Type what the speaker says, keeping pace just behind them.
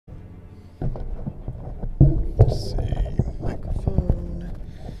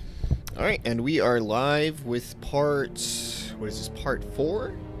Alright, and we are live with part 4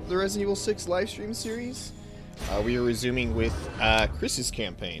 of the Resident Evil 6 livestream series. We are resuming with Chris's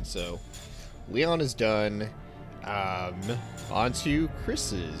campaign, so Leon is done. On to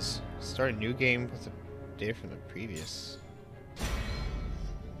Chris's. Start a new game with the data from the previous.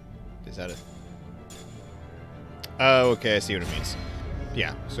 Is that it? Oh, okay, I see what it means.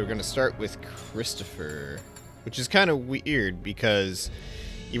 Yeah, so we're gonna start with Christopher, which is kind of weird because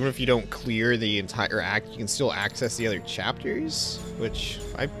even if you don't clear the entire act, you can still access the other chapters, which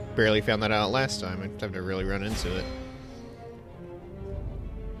I barely found that out last time. I'd have to really run into it.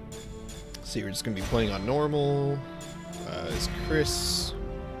 See, we're just going to be playing on normal as Chris.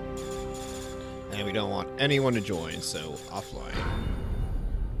 And we don't want anyone to join, so offline.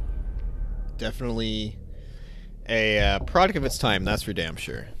 Definitely a product of its time, that's for damn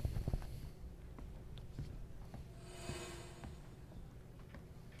sure.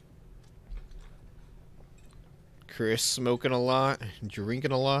 Chris smoking a lot,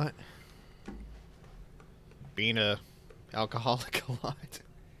 drinking a lot, being a alcoholic a lot.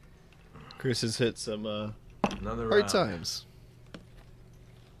 Chris has hit some hard times.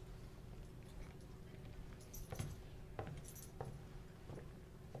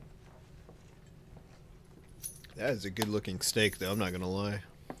 That is a good looking steak though, I'm not gonna lie.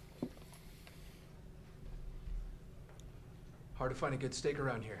 Hard to find a good steak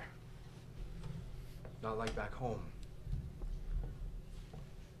around here. Not like back home.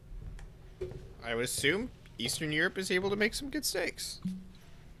 I would assume Eastern Europe is able to make some good steaks.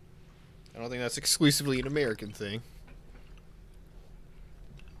 I don't think that's exclusively an American thing.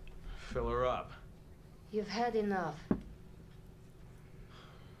 Fill her up. You've had enough.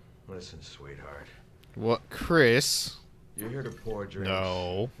 Listen, sweetheart. What, Chris? You're here to pour drinks.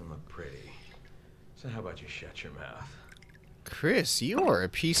 No. And look pretty. So how about you shut your mouth? Chris, you are a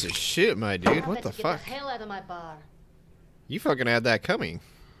piece of shit, my dude. What the fuck? Get the hell out of my bar. You fucking had that coming.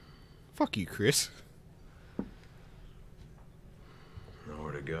 Fuck you, Chris.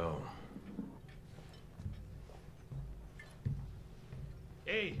 Nowhere to go.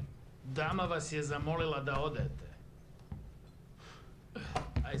 Ej, dama vas je zamolila da odete.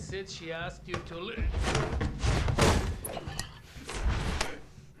 I said she asked you to leave.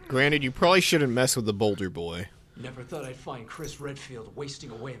 Granted, you probably shouldn't mess with the Boulder boy. Never thought I'd find Chris Redfield wasting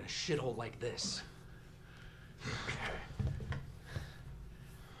away in a shithole like this.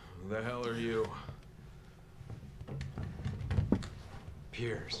 Who the hell are you?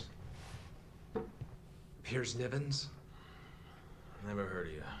 Piers. Piers Nivens? Never heard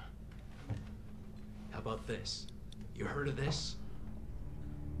of you. How about this? You heard of this?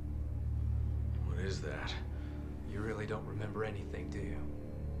 What is that? You really don't remember anything, do you?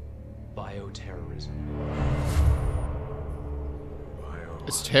 Bioterrorism.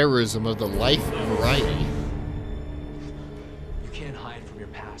 It's terrorism of the life variety. You can't hide from your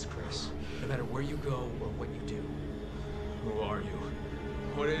past, Chris. No matter where you go or what you do. Who are you?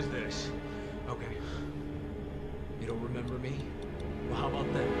 What is this? Okay. You don't remember me? Well, how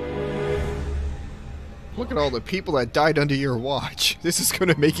about that? Look at all the people that died under your watch. This is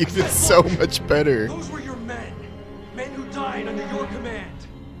gonna make you feel so much better. Those were your men. Men who died under your command.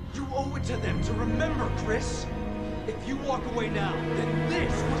 You owe it to them to remember, Chris. If you walk away now, then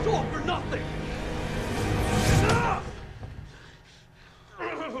this was all for nothing. Enough!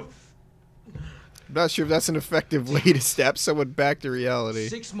 I'm not sure if that's an effective way to stab someone back to reality.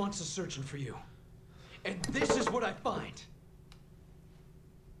 6 months of searching for you. And this is what I find.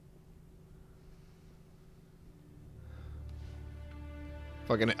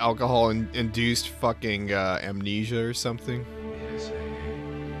 Fucking alcohol-induced fucking amnesia or something. Yes,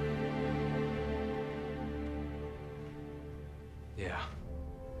 Yeah.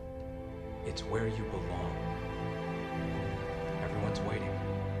 It's where you belong. Everyone's waiting.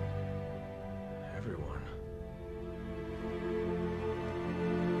 everyone.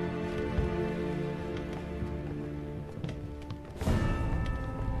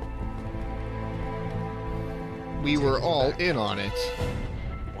 We were all in on it.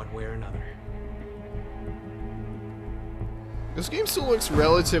 One way or another. This game still looks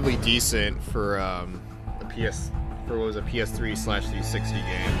relatively decent for a what was a PS3/360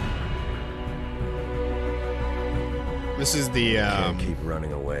 game. This is the Can't keep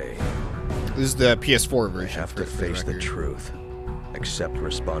running away. This is the PS4 version. I have to face the truth. Accept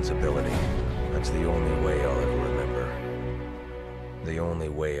responsibility. That's the only way I'll ever remember. The only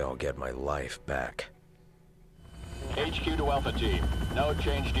way I'll get my life back. HQ to Alpha Team. No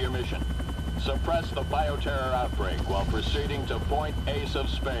change to your mission. Suppress the bioterror outbreak while proceeding to point Ace of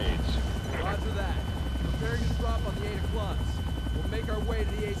Spades. Roger that. Preparing to drop on the 8 o'clocks. We'll make our way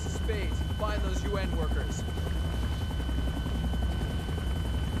to the Ace of Spades and find those UN workers.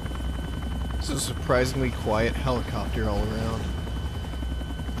 This is a surprisingly quiet helicopter all around.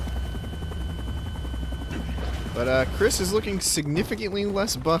 But Chris is looking significantly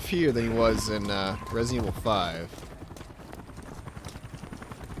less buff here than he was in Resident Evil 5.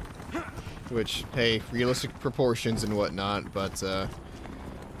 Which, hey, realistic proportions and whatnot, but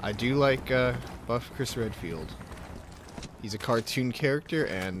I do like buff Chris Redfield. He's a cartoon character,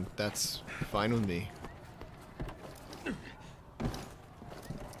 and that's fine with me.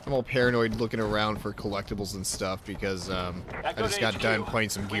 I'm all paranoid looking around for collectibles and stuff because I just got done playing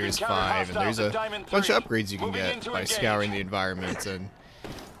some Gears 5, and there's a bunch of upgrades you can get by scouring the environment, and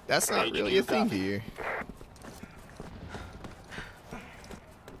that's not really a thing here.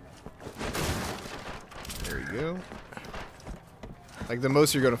 There we go. Like, the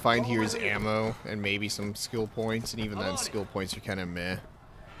most you're going to find here is ammo and maybe some skill points, and even then skill points are kind of meh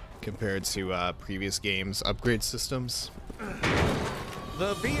compared to previous games' upgrade systems.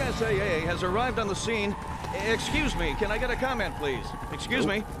 The BSAA has arrived on the scene. Excuse me, can I get a comment, please? Excuse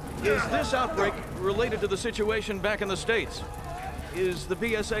me. Is this outbreak related to the situation back in the States? Is the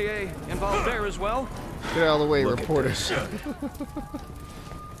BSAA involved there as well? Get out of the way, reporters.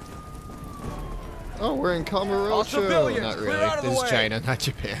 Oh, we're in Camarocho. Not really. This is China, not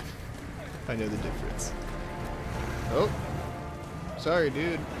Japan. I know the difference. Oh. Sorry,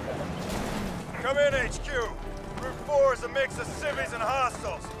 dude. Come in, HQ. Route 4 is a mix of civvies and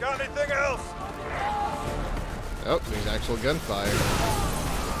hostiles. Got anything else? Oh, there's actual gunfire.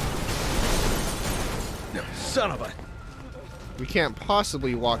 No, son of a... We can't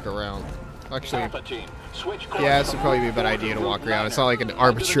possibly walk around. Actually, yeah, this would probably be a bad idea to walk around. It's not like an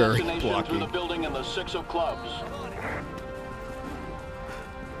arbitrary blocking. The building and the 6 of clubs.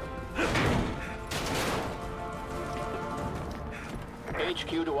 HQ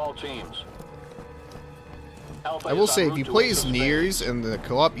to all teams. I will say, if you play as Niers in the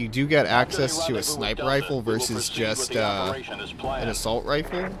co-op, you do get access to a sniper rifle versus just an assault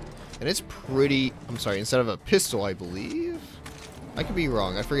rifle. And it's pretty... I'm sorry, instead of a pistol, I believe? I could be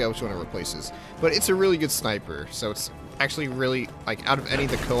wrong. I forget which one it replaces. But it's a really good sniper, so it's actually really, like, out of any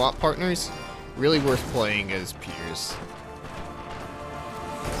of the co-op partners, really worth playing as Piers.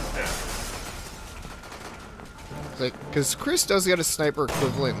 Like, because Chris does get a sniper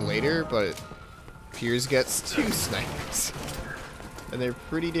equivalent later, but Piers gets 2 snipers. And they're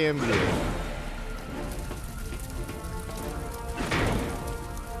pretty damn good.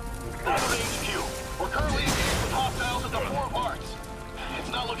 HQ. We're currently engaged with hostiles at the 4 of Hearts.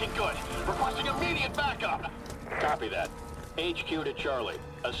 It's not looking good. Requesting immediate backup. Copy that. HQ to Charlie.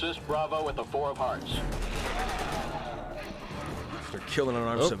 Assist Bravo with the 4 of Hearts. They're killing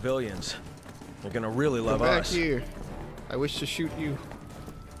unarmed civilians. They're gonna really love back us. Here. I wish to shoot you.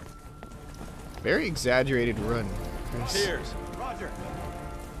 Very exaggerated run, Chris. Cheers. Roger.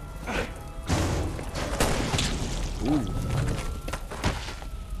 Ooh.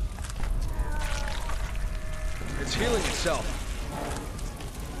 It's healing itself.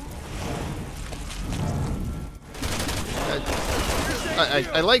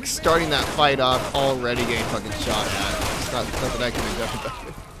 I like starting that fight off already getting fucking shot at. It's not nothing I can do about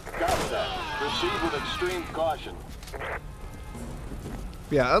it. Copy that. Proceed with extreme caution.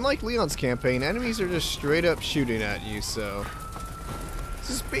 Yeah, unlike Leon's campaign, enemies are just straight up shooting at you, so... This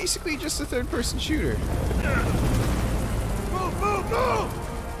is basically just a third-person shooter. Move, move, move!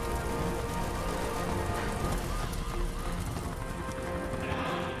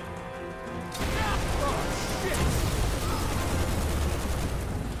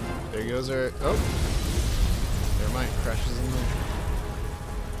 There goes our... Oh! Never mind, crashes in there.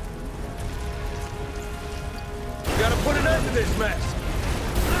 We gotta put an end to this mess.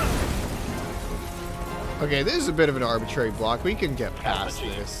 Okay, this is a bit of an arbitrary block. We can get past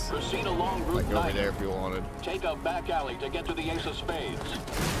this. Proceed along Route Like over 9. there if you wanted. Take a back alley to get to the Ace of Spades.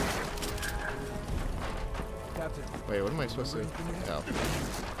 Captain. Wait, what am I supposed to... Oh.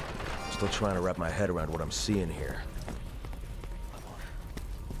 Still trying to wrap my head around what I'm seeing here.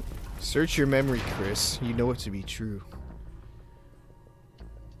 Search your memory, Chris. You know it to be true.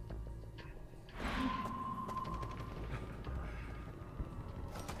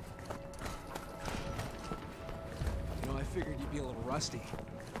 I figured you'd be a little rusty.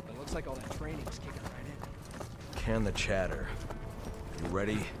 It looks like all that training's kicking right in. Can the chatter. You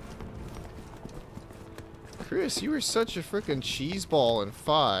ready? Chris, you were such a frickin' cheeseball in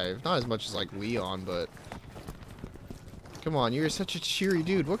 5. Not as much as like Leon, but... Come on, you're such a cheery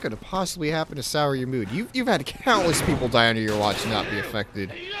dude. What could have possibly happened to sour your mood? You've had countless people die under your watch and not be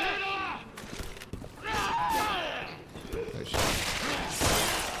affected. Oh, shit.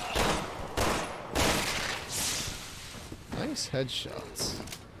 Nice headshots,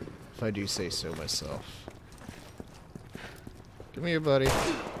 if I do say so myself. Come here, buddy.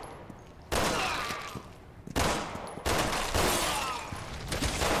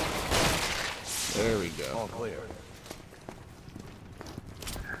 There we go. All clear.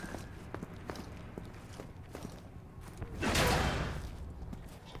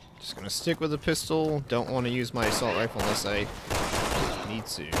 Just gonna stick with the pistol. Don't want to use my assault rifle unless I need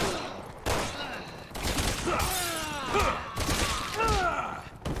to.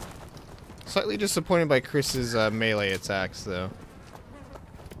 Slightly disappointed by Chris's melee attacks, though.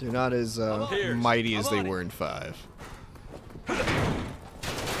 They're not as mighty as they were in 5.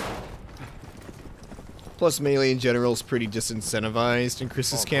 Plus, melee in general is pretty disincentivized in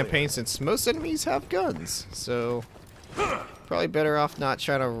Chris's campaign since most enemies have guns. So, probably better off not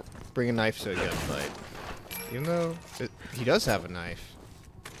trying to bring a knife to a gunfight. Even though he does have a knife.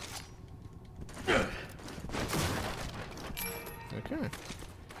 Okay.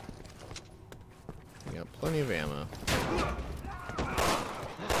 We got plenty of ammo.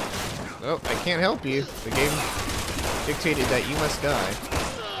 Oh, I can't help you. The game dictated that you must die.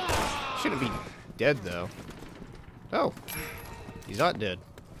 Shouldn't be dead, though. Oh. He's not dead.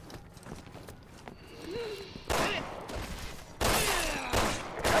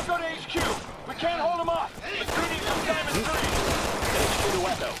 Echo to HQ. We can't hold him off. Recruiting from Diamond 3. HQ to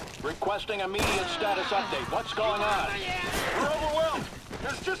Echo. Requesting immediate status update. What's going on? We're overwhelmed.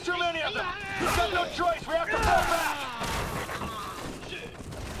 There's just too many of them. We've got no choice. We have to fall back.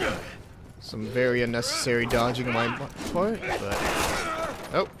 Some very unnecessary dodging on my part, but...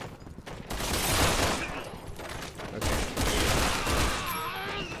 Oh. Okay.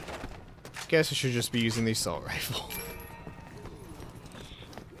 Guess I should just be using the assault rifle.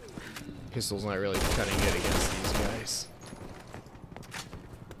 Pistol's not really cutting it against these guys.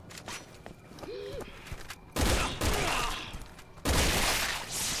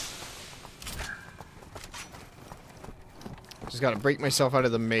 Just gotta break myself out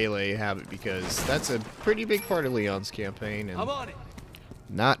of the melee habit because that's a pretty big part of Leon's campaign and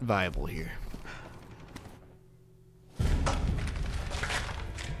not viable here.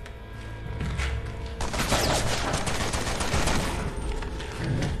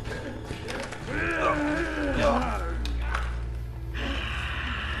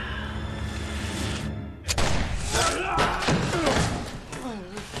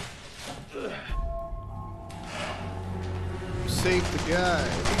 Save the guy.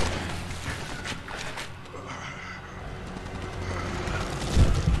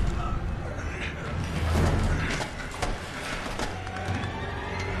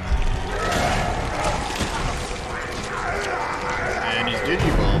 And he's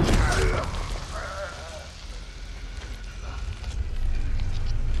digivolved.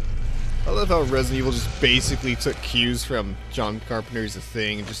 I love how Resident Evil just basically took cues from John Carpenter's The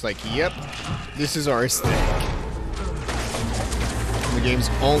Thing and just like, yep, this is our aesthetic. The game's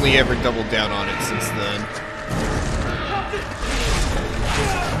only ever doubled down on it since then.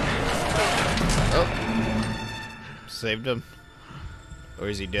 Oh. Saved him. Or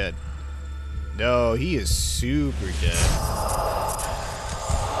is he dead? No, he is super dead.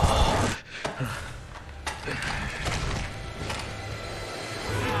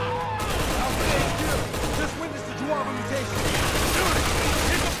 Just witnessed the Dwarven mutation.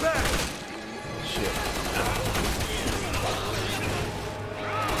 Take him back. Shit.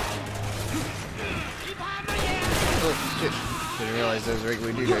 Oh, shit. Didn't realize that was a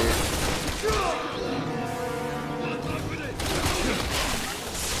regular dude right here.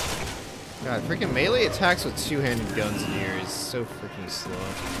 God, freaking melee attacks with two-handed guns in here is so freaking slow.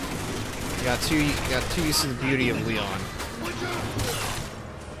 You got too used to the beauty of Leon.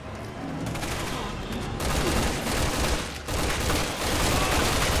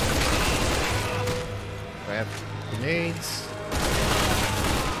 I have grenades.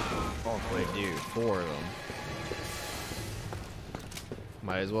 Oh, I do. 4 of them.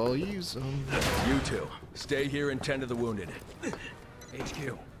 Might as well use them. You two, stay here and tend to the wounded.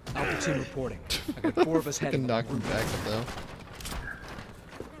 HQ, Alpha Team reporting. I got 4 of us heading. Knock him back though.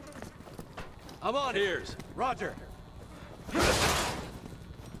 I'm on. Here's. Roger.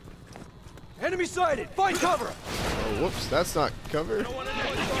 Enemy sighted. Find cover. Oh, whoops, that's not cover.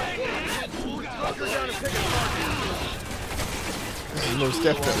 This is most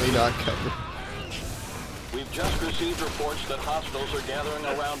definitely not cover. We've just received reports that hostiles are gathering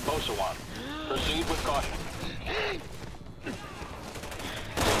around Bosawan. Proceed with caution.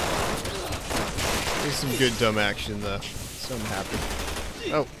 There's some good dumb action though. So I'm happy.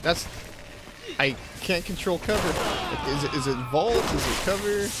 Oh, that's... I can't control cover. Is it vault? Is it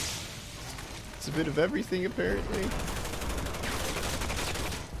cover? It's a bit of everything apparently.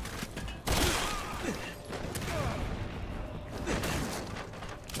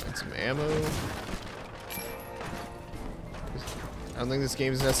 Get some ammo. I don't think this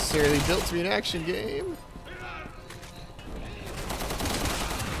game is necessarily built to be an action game.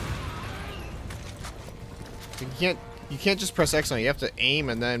 You can't just press X on it. You have to aim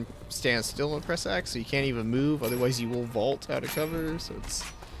and then stand still and press X, so you can't even move, otherwise you will vault out of cover, so it's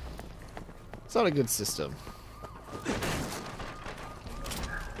not a good system.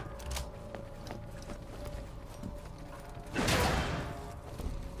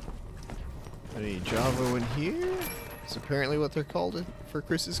 Any Javo in here? It's apparently what they're called it for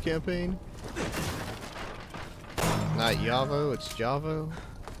Chris's campaign. Not Yavo, it's Javo.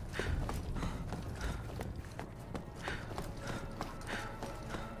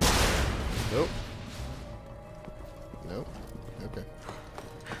 Nope. Nope. Okay.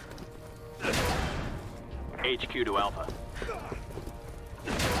 HQ to Alpha.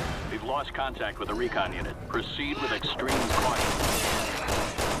 We've lost contact with the recon unit. Proceed with extreme caution.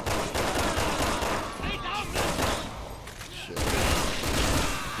 Shit.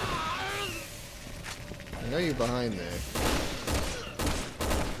 I know you're behind there.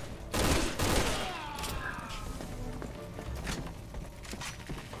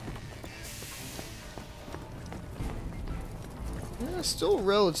 Still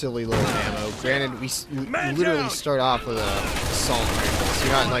relatively low in ammo. Granted, we literally start off with a assault rifle, so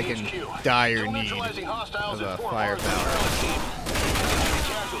you're not like in dire need of a firepower.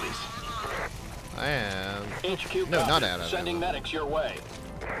 I am. No, not out of sending medics your way.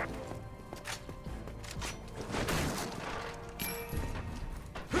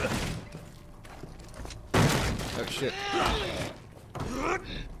 Oh shit!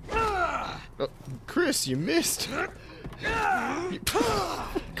 Oh, Chris, you missed.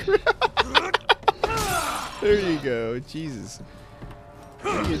 There you go. Jesus.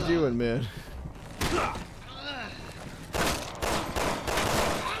 What are you doing, man?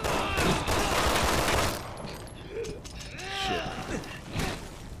 Shit.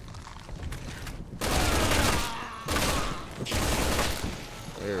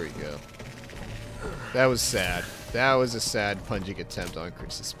 There we go. That was sad. That was a sad punching attempt on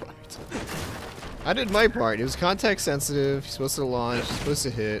Chris's part. I did my part. It was context sensitive. You're supposed to launch. You're supposed to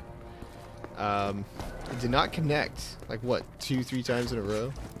hit. It did not connect. Like what? 2-3 times in a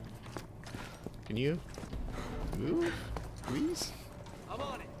row? Can you move, please? I'm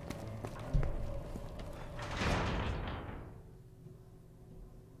on it.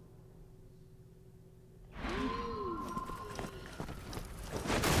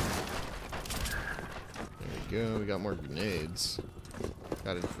 There we go. We got more grenades.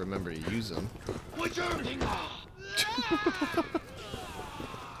 Gotta remember to use them.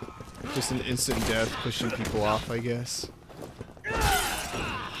 Just an instant death, pushing people off, I guess.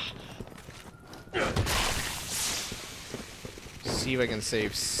 See if I can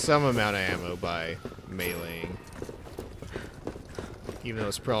save some amount of ammo by meleeing. Even though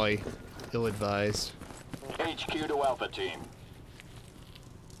it's probably ill-advised. HQ to Alpha Team.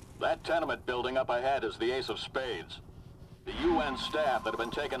 That tenement building up ahead is the Ace of Spades. The UN staff that have been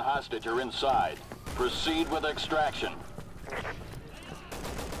taken hostage are inside. Proceed with extraction.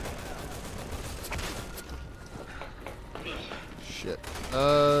 Shit.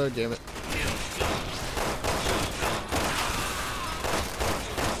 Damn it.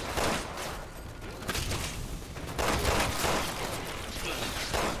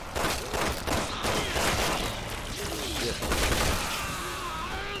 Shit.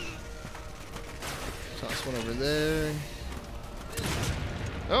 Toss one over there.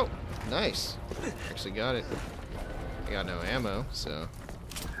 Oh, nice. Actually got it. I got no ammo, so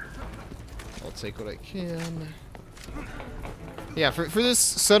I'll take what I can. Yeah, for this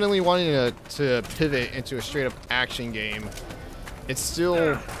suddenly wanting to pivot into a straight up action game, it's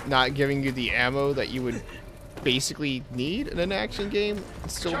still not giving you the ammo that you would basically need in an action game.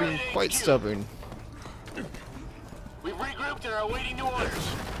 It's still being quite stubborn. We've regrouped and are awaiting new orders.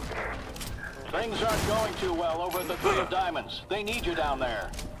 Things aren't going too well over at the Three of Diamonds. They need you down there.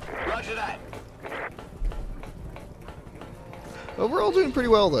 Roger that. Overall doing pretty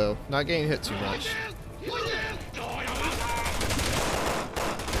well though. Not getting hit too much.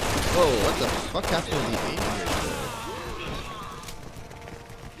 Whoa, what the fuck happened to the aim here?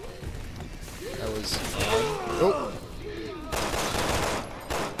 That was... Oh!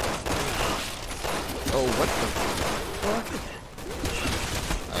 Oh, what the fuck?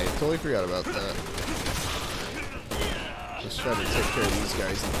 I totally forgot about that. Just try to take care of these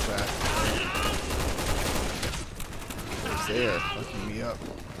guys in the back. They are fucking me up.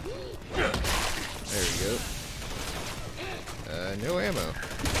 There we go. No ammo.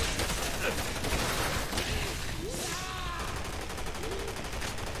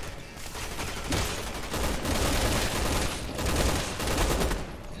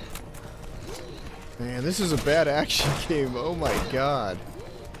 Man, this is a bad action game. Oh my god.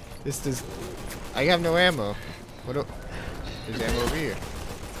 This does... I have no ammo. What do... There's ammo over here.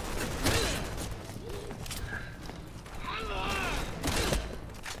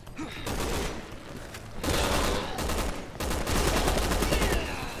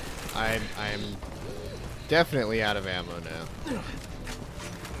 I'm definitely out of ammo now.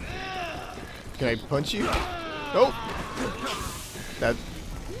 Can I punch you? Nope.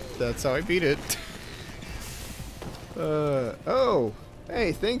 That's how I beat it. Oh,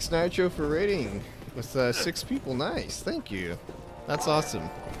 hey, thanks Nitro for raiding with 6 people. Nice, thank you. That's awesome.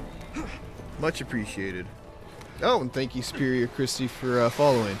 Much appreciated. Oh, and thank you Superior Christy for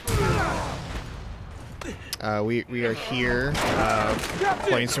following. We are here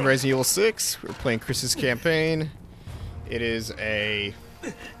playing some Resident Evil 6. We're playing Chris's campaign. It is a...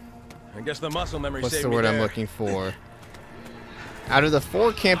 I guess the muscle memory. What's the word I'm looking for? Out of the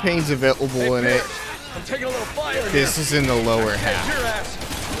 4 campaigns available in it, I'm taking a little fire this is in the lower half. Your ass.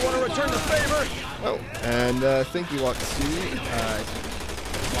 You want to return the favor? Oh, and thank you, Watsu.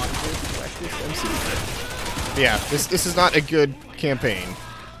 Yeah, this is not a good campaign.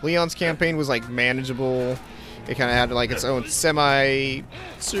 Leon's campaign was like manageable. It kind of had like its own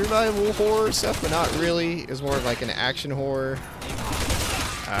semi-survival horror stuff, but not really. It was more like an action horror.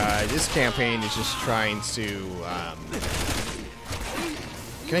 This campaign is just trying to.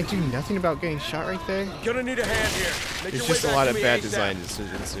 Can I do nothing about getting shot right there? Gonna need a hand here. There's just a lot of bad design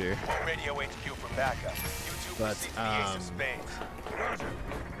decisions here. Radio HQ for backup. But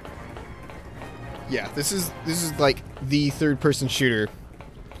yeah, this is like the third-person shooter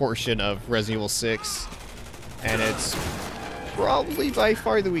portion of Resident Evil 6, and it's probably by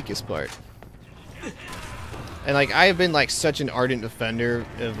far the weakest part. And like I have been like such an ardent defender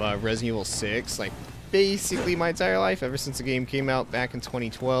of Resident Evil 6, like basically my entire life, ever since the game came out back in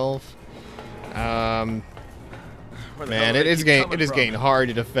 2012. Man, it is getting hard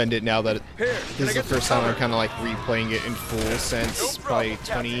to defend it now that this is the first time I'm kind of like replaying it in full since probably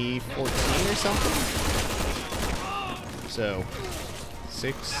 2014 or something. So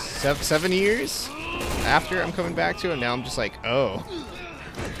 7 years after I'm coming back to it, now I'm just like, oh,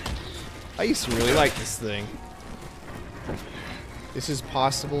 I used to really like this thing. This is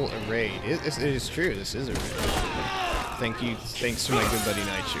possible a raid. It is true. This is a raid. Thanks to my good buddy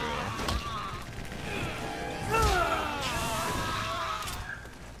Nitro.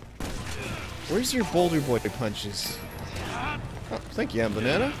 Where's your Boulder Boy punches? Oh, thank you,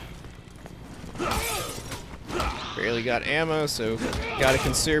 Banana. Barely got ammo, so gotta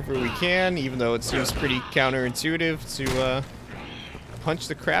conserve where we can, even though it seems pretty counterintuitive to punch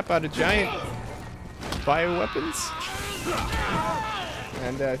the crap out of giant bioweapons.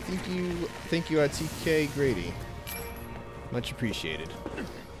 And thank you, TK Grady. Much appreciated.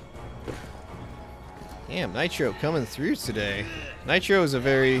 Damn, Nitro coming through today. Nitro is a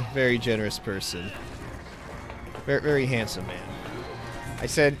very, very generous person. Very, very handsome man. I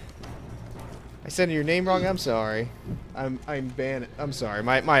said your name wrong. I'm sorry. I'm Bana. I'm sorry.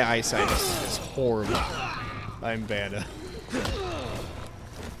 My eyesight is horrible. I'm Bana.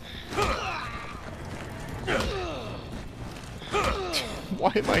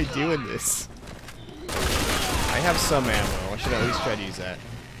 Why am I doing this? I have some ammo. I should at least try to use that.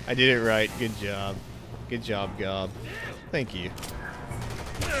 I did it right. Good job. Good job, Gob. Thank you.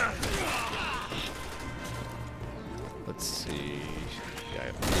 Let's see. Guy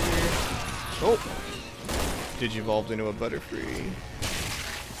up here. Oh! Digivolved into a Butterfree.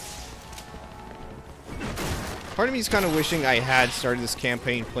 Part of me is kind of wishing I had started this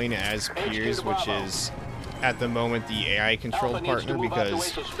campaign playing it as Piers, which is at the moment the AI controlled partner,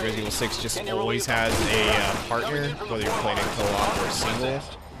 because Resident Evil 6 just always has a partner, whether you're playing in co-op or single.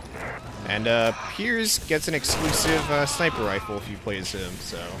 And Piers gets an exclusive sniper rifle if you play as him,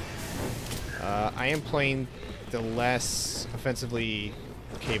 so I am playing the less offensively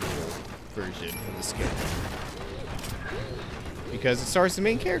capable version of the skin. Because it stars the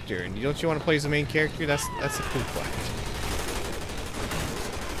main character, and don't you want to play as the main character? That's a cool fact.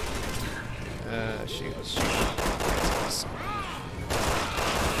 Shoot, let's shoot. That's awesome.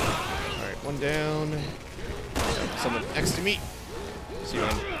 Alright, one down. Someone next to me. See if I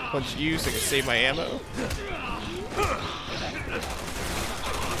can punch you so I can save my ammo.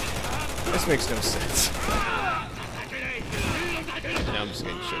 This makes no sense. Now I'm just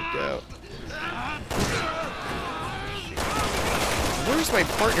getting choked out. Where's my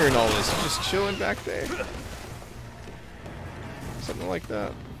partner in all this? He's just chilling back there? Something like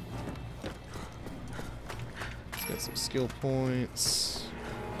that. Let's get some skill points.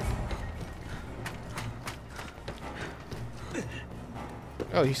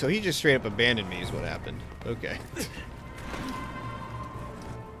 Oh, so he just straight up abandoned me is what happened. Okay.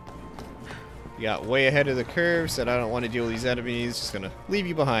 You got way ahead of the curve, said I don't want to deal with these enemies, just gonna leave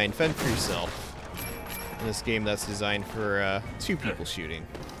you behind, fend for yourself. In this game that's designed for 2 people shooting.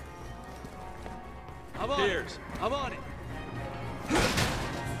 I'm on it. I'm on it.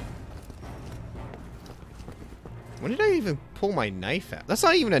 When did I even pull my knife out? That's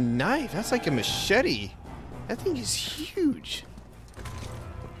not even a knife, that's like a machete. That thing is huge.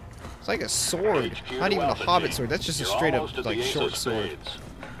 It's like a sword, not even a hobbit sword, that's just a straight up like short sword.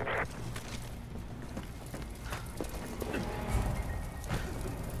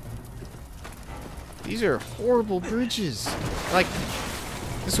 These are horrible bridges. Like,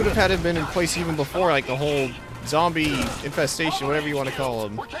 this would have had to have been in place even before, like the whole zombie infestation, whatever you want to call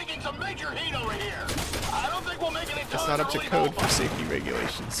them. We're taking some major heat over here. I don't think we'll make it in time. It's not up to code for safety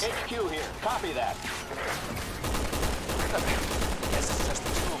regulations. HQ here. Copy that. Guess it's just the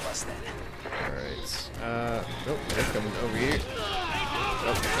 2 of us then. Alright. Nope, they're coming over here.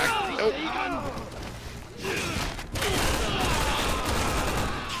 Nope, back. Nope.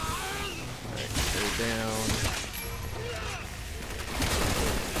 Down.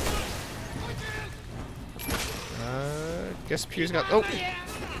 Guess Pew's got. Oh!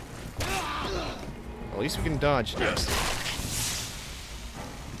 Well, at least we can dodge this.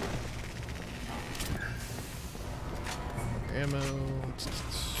 Ammo.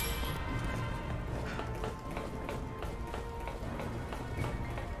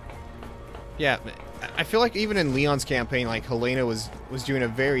 Yeah, I feel like even in Leon's campaign, like Helena was doing a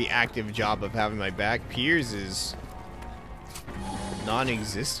very active job of having my back. Piers is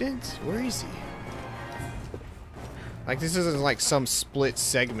non-existent. Where is he? Like this isn't like some split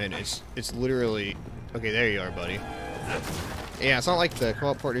segment. It's literally okay. There you are, buddy. Yeah, it's not like the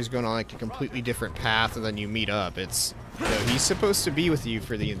co-op partner's going on like a completely different path and then you meet up. It's he's supposed to be with you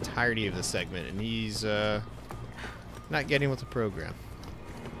for the entirety of the segment, and he's not getting with the program.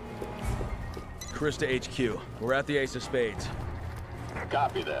 Chris to HQ. We're at the Ace of Spades.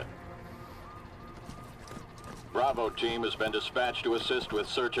 Copy that. Bravo team has been dispatched to assist with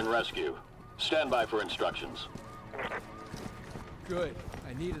search and rescue. Stand by for instructions. Good.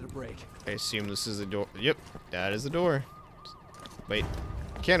 I needed a break. I assume this is the door. Yep, that is the door. Wait,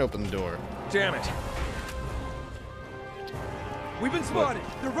 can't open the door. Damn it. We've been spotted.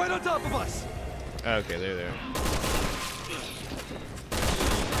 They're right on top of us. Okay, they're there.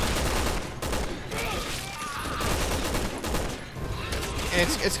 And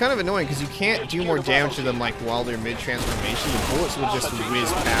it's kind of annoying because you can't do more damage to them like while they're mid-transformation. The bullets will just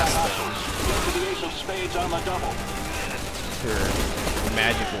whiz past them. For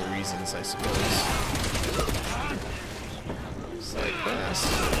magical reasons, I suppose. It's like this.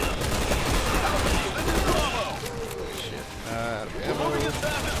 Shit. Ammo.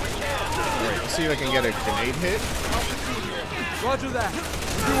 Alright, let's see if I can get a grenade hit. Roger that. Do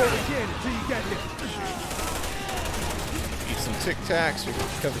what we can until you get here. Eat some Tic Tacs, we can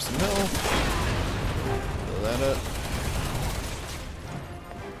cover some health. Blow that up.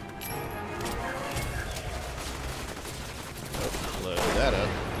 Oh, blow that up.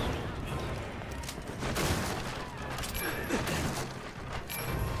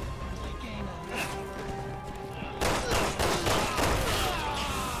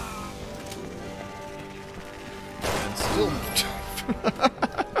 And still.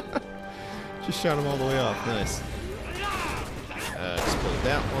 Just shot him all the way off. Nice. Explode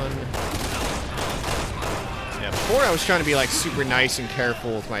that one. Yeah, before I was trying to be like super nice and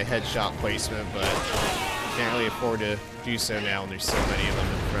careful with my headshot placement, but can't really afford to do so now when there's so many of them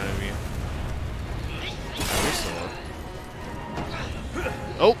in front of me.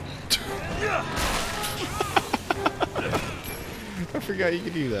 Oh! I forgot you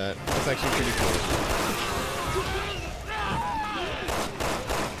could do that. That's actually pretty cool.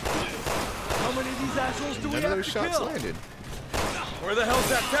 How many of these assholes do we have to kill? None of those shots landed. Where the hell's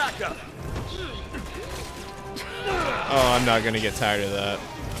that backup? Oh, I'm not gonna get tired of that.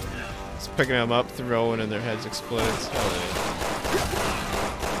 Just picking them up, throwing, and their heads explode. Hell yeah.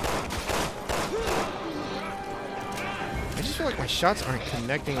 I just feel like my shots aren't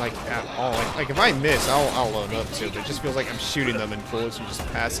connecting like at all. Like if I miss, I'll load up too. But it just feels like I'm shooting them and bullets are just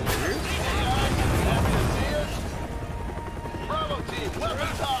passing through. Bravo team,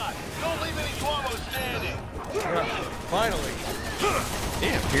 weapons hot. Don't leave any Tuamo standing. Finally.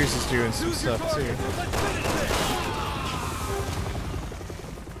 Damn, Pierce is doing some stuff too.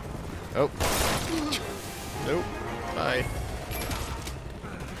 Oh. Nope. Bye.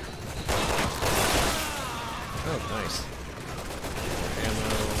 Oh, nice.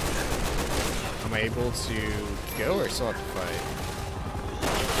 Ammo. Am I able to go or still have to fight?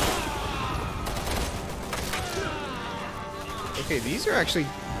 Okay, these are actually...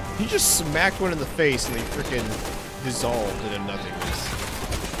 He just smacked one in the face and they freaking dissolved into nothingness.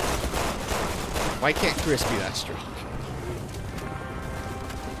 Why can't Chris be that strong?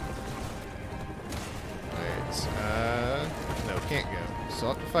 Alright, no, can't go.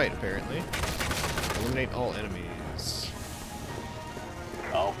 Still have to fight, apparently. Eliminate all enemies.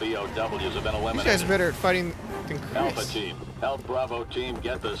 All BOWs have been eliminated. You guys are better at fighting than Chris. Alpha team, help Bravo team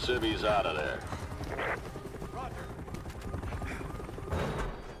get the civvies out of there.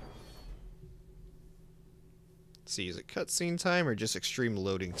 Let's see, is it cutscene time or just extreme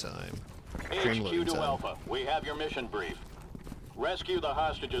loading time? Extreme loading HQ to time. Alpha, we have your mission brief. Rescue the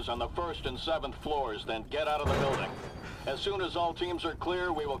hostages on the 1st and 7th floors, then get out of the building. As soon as all teams are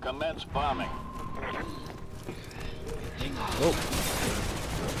clear, we will commence bombing. Oh.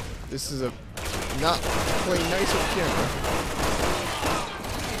 This is a not playing nice with camera.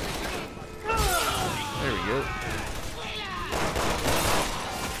 There we go.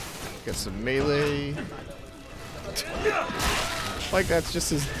 Got some melee. Like that's just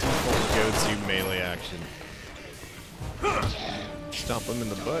his default go-to melee action. Stomp him in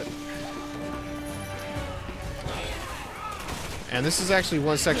the butt. And this is actually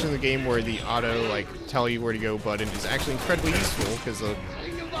one section of the game where the auto, like, tell you where to go button is actually incredibly useful, because the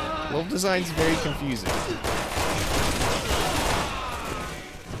level design is very confusing.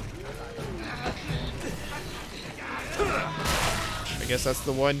 I guess that's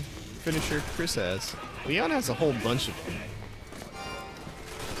the one finisher Chris has. Leon has a whole bunch of them.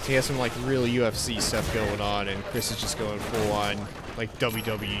 He has some, like, real UFC stuff going on, and Chris is just going full on, like,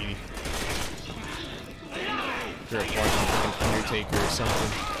 WWE. Watching an Undertaker or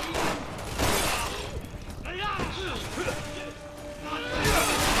something.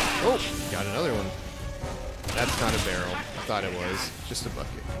 Oh, got another one. That's not a barrel. I thought it was. Just a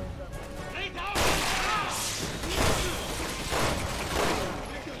bucket.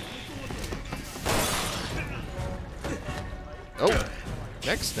 Oh,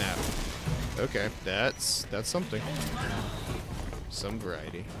 neck snap. Okay, that's something. Some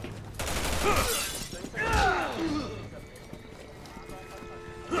variety.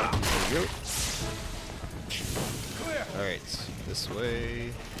 There we go. Alright, this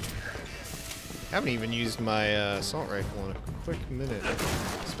way. Haven't even used my assault rifle in a quick minute.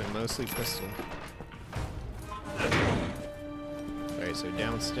 It's been mostly pistol. Alright, so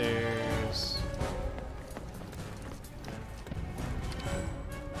downstairs.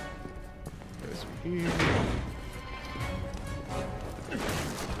 Goes here.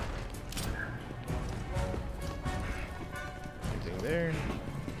 Anything there?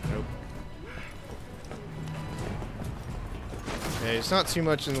 Nope. Yeah, it's not too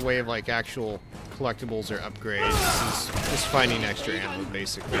much in the way of like actual collectibles or upgrades. This is just finding extra ammo,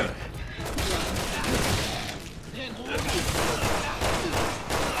 basically. There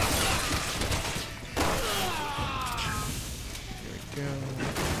we go.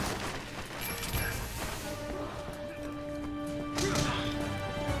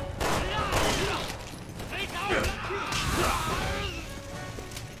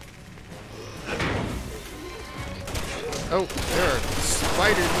 Oh, there are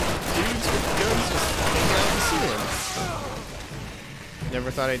spider dudes with guns just hanging out in the ceiling.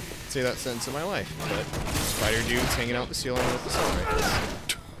 Never thought I'd say that sentence in my life, but spider dudes hanging out in the ceiling with assault rifles.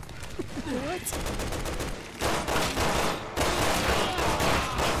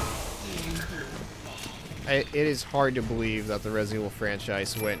 What? It is hard to believe that the Resident Evil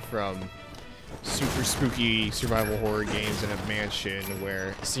franchise went from super spooky survival horror games in a mansion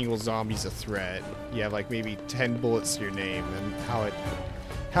where a single zombie's a threat. You have like maybe 10 bullets to your name, and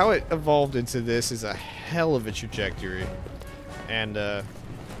how it evolved into this is a hell of a trajectory. And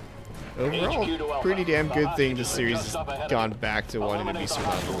overall, pretty damn good thing the series has gone back to wanting to be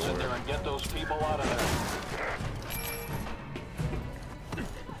survival horror.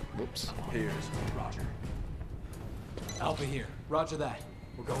 Whoops. Here's Roger. Alpha here. Roger that.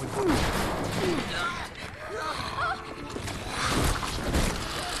 We're going for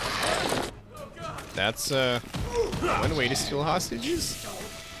That's one way to steal hostages.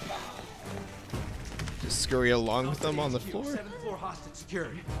 Just scurry along with them on the floor. 7th floor hostage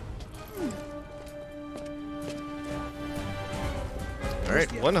secured. All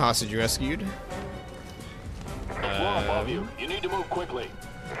right, one hostage rescued. Floor above you. You need to move quickly.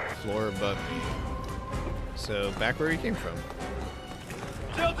 Floor above me. So back where he came from.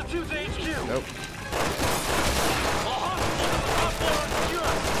 Delta 2's HQ. Nope.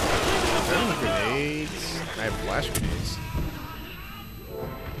 I have grenades. I have flash grenades.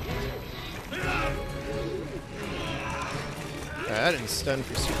 That didn't stun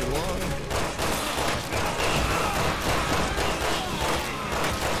for super long.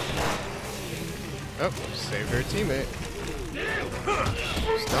 Oh, saved her teammate.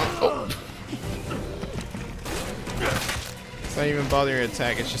 Stop. Oh. It's not even bothering to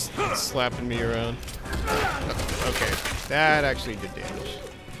attack, it's just slapping me around. Oh, okay, that actually did damage.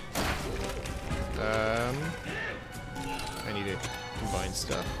 I need to combine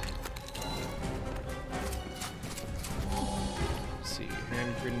stuff. Let's see,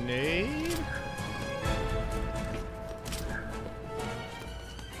 hand grenade.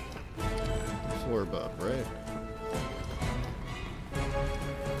 Floor buff, right?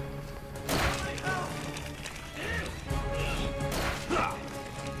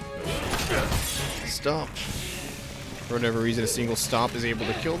 Stomp. For whatever reason, a single stomp is able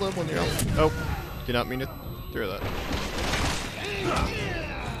to kill them when they're out. Oh, did not mean to throw that.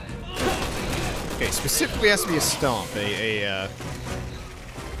 Okay, specifically has to be a stomp. A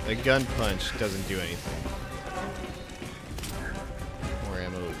gun punch doesn't do anything. More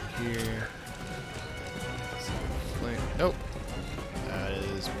ammo over here. Oh, that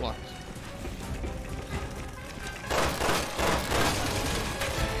is blocked.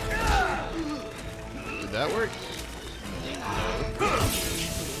 Did that work?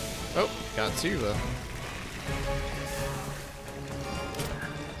 Oh, got two though.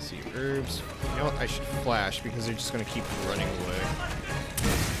 Let's see, herbs. You know what? I should flash because they're just gonna keep running away.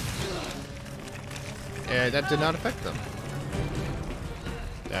 Yeah, that did not affect them.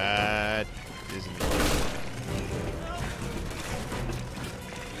 That isn't.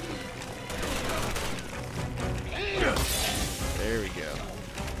 There we go.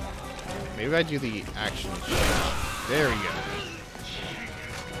 Maybe I do the action shot. There we go.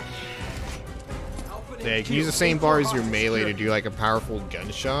 Yeah, you can use the same bar as your melee to do like a powerful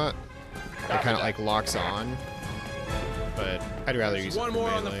gunshot. That kind of like locks on. But I'd rather use one more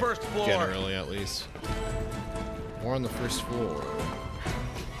on the first floor. Generally, at least. More on the first floor.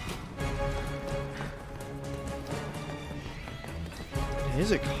 It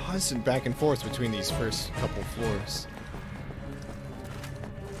is a constant back and forth between these first couple floors.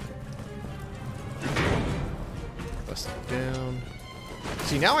 Bust it down.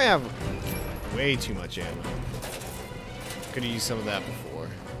 See, now I have way too much ammo. Could have used some of that before.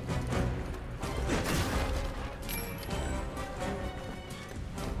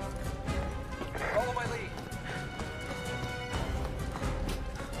 Follow my lead.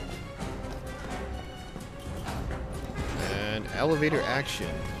 And elevator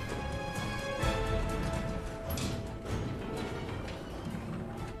action.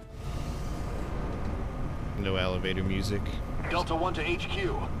 No elevator music. Delta 1 to HQ.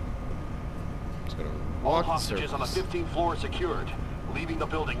 Just gonna All walk the hostages on the surface. 15th floor secured. Leaving the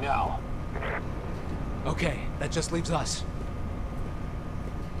building now. Okay, that just leaves us.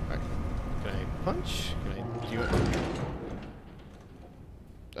 Alright. Can I punch? Can I do it?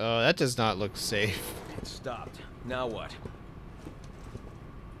 Oh, that does not look safe. It stopped. Now what?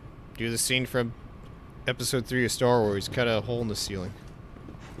 Do the scene from episode 3 of Star Wars. Cut a hole in the ceiling.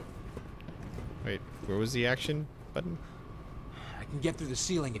 Wait, where was the action button? I can get through the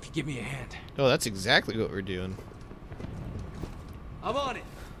ceiling if you give me a hand. Oh, that's exactly what we're doing. I'm on it.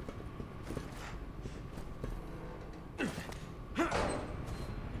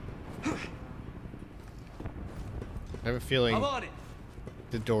 I have a feeling I'm on it.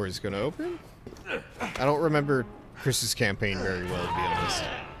 the door is gonna open. I don't remember Chris's campaign very well, to be honest.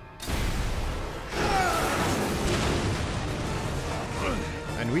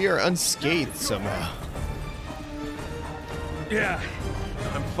 And we are unscathed somehow. Yeah,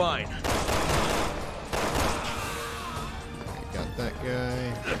 I'm fine. Got that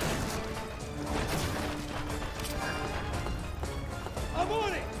guy. I'm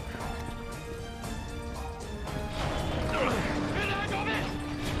on it.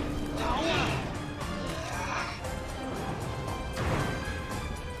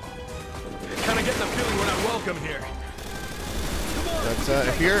 Kind of getting the feeling we're not welcome here. But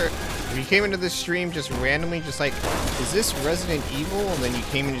if you came into this stream just randomly, just like, is this Resident Evil? And then you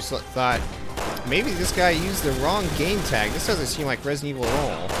came and just thought, maybe this guy used the wrong game tag. This doesn't seem like Resident Evil at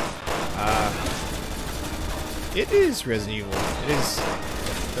all. It is Resident Evil. It is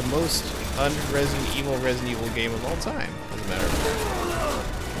the most un-Resident Evil game of all time, as a matter of fact.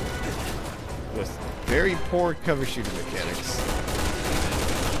 With very poor cover shooting mechanics.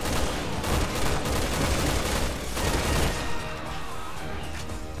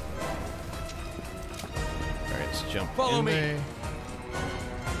 Alright, let's jump in there.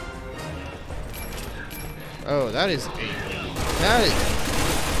 Oh, that is are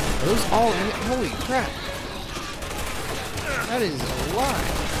those all in it? Holy crap. That is a lot.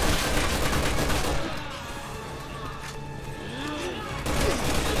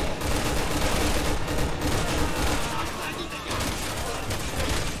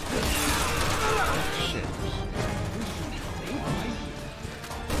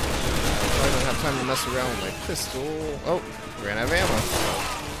 gonna mess around with my pistol. Oh, ran out of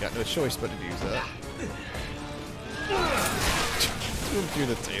ammo. Got no choice but to use that. Move through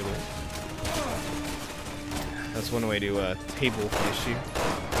the table. That's one way to table the issue.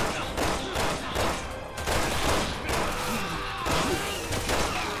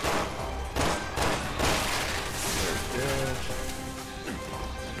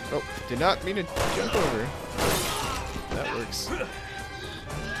 Oh, did not mean to jump over. That works.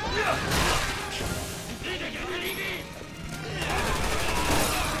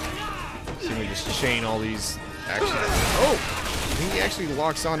 See me just chain all these actions. Oh! I think he actually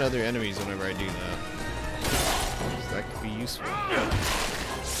locks on other enemies whenever I do that. That could be useful.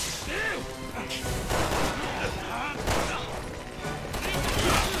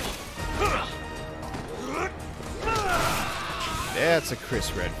 That's a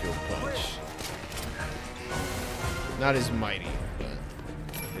Chris Redfield punch. Not as mighty, but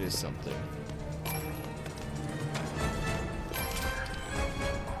it is something.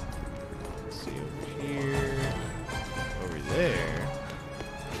 Let's see over here. Over there.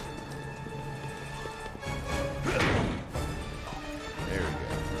 There we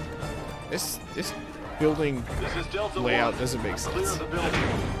go. This building layout doesn't make sense.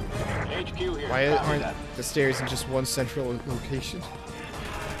 Why aren't the stairs in just one central location?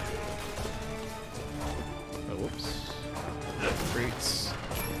 Oh, whoops. Crates.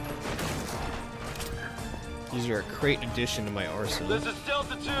 These are a crate addition to my arsenal. This is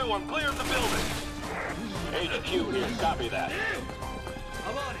Delta 2. I'm clear of the building. HQ here. Copy that.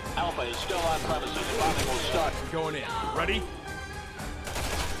 Alpha is still on premises. Bombing will start. Going in. Ready?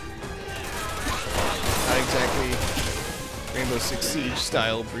 Not exactly Rainbow Six Siege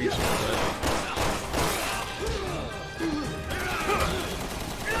style breach.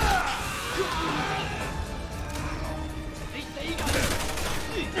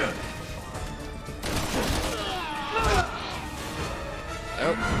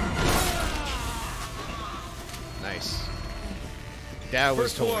 Oh. Nice. That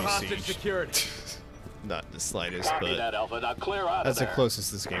was totally siege. Not the slightest, but that's the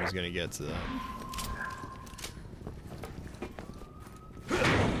closest this game is going to get to that.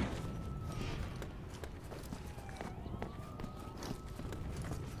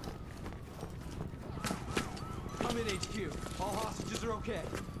 I'm in HQ. All hostages are okay.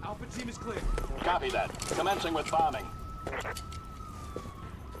 Alpha team is clear. Copy that. Commencing with bombing.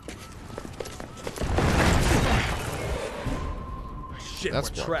 Shit,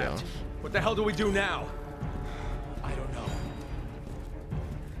 That's we're trapped. down. What the hell do we do now? I don't know.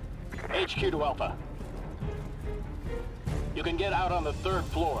 HQ to Alpha. You can get out on the 3rd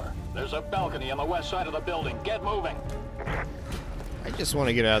floor. There's a balcony on the west side of the building. Get moving. I just want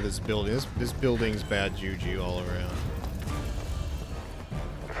to get out of this building. This building's bad juju all around.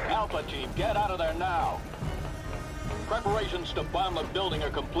 Alpha team, get out of there now. Preparations to bomb the building are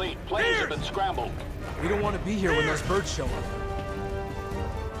complete. Planes have been scrambled. We don't want to be here when those birds show up.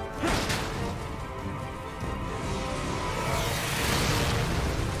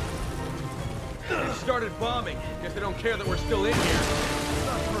 They started bombing. Guess they don't care that we're still in here. It's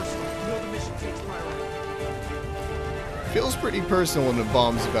not personal. You know the mission takes priority. Feels pretty personal when the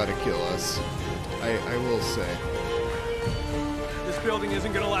bomb's about to kill us. I will say. This building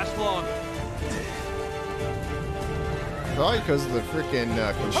isn't gonna last long. Probably because of the frickin'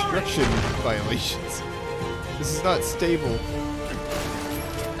 construction violations. This is not stable.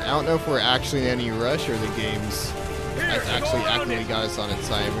 I don't know if we're actually in any rush or the game's actually actively got us on a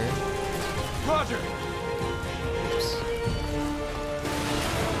timer. Roger. Oops.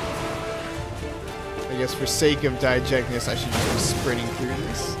 I guess for sake of diegeting this, I should just be sprinting through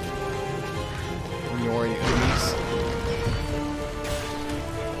this. Ignoring enemies.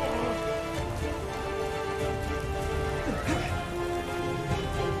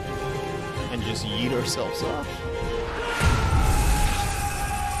 And just yeet ourselves off.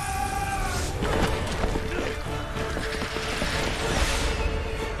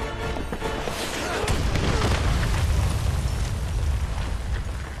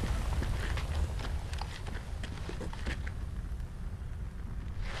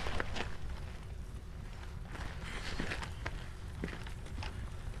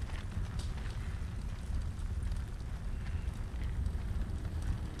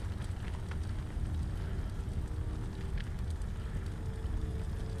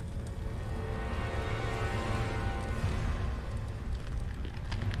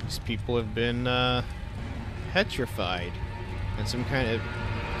 These people have been petrified in some kind of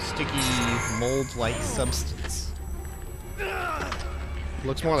sticky mold-like substance.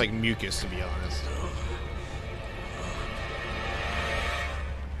 Looks more like mucus, to be honest.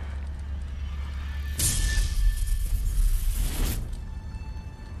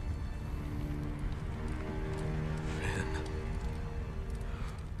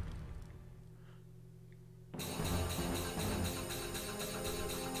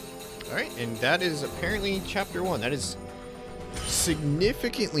 Alright, and that is apparently Chapter 1. That is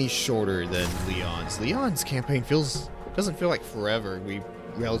significantly shorter than Leon's. Leon's campaign doesn't feel like forever. We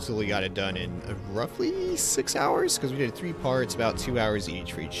relatively got it done in roughly 6 hours, because we did 3 parts, about 2 hours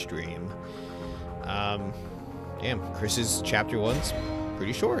each for each stream. Damn, Chris's Chapter 1's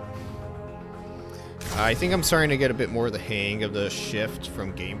pretty short. I think I'm starting to get a bit more of the hang of the shift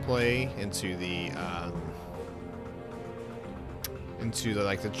from gameplay into the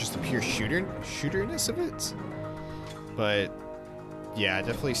just the pure shooterness of it. But yeah,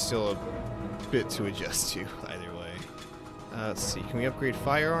 definitely still a bit to adjust to either way. Let's see, can we upgrade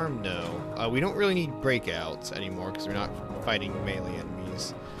firearm? No. We don't really need breakouts anymore because we're not fighting melee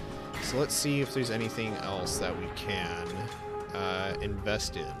enemies. So let's see if there's anything else that we can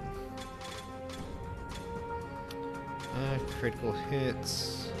invest in. Critical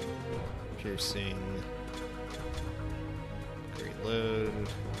hits, piercing, great load,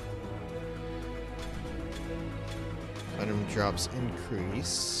 item drops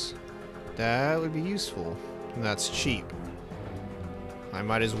increase. That would be useful, and that's cheap. I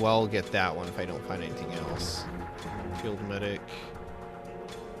might as well get that one if I don't find anything else. Field medic.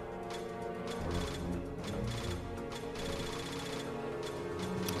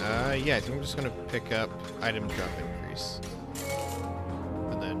 Yeah, I think I'm just gonna pick up item drop increase.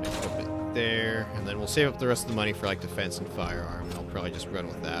 And then equip it there, and then we'll save up the rest of the money for like defense and firearm, and I'll probably just run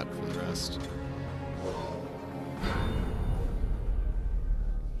with that for the rest.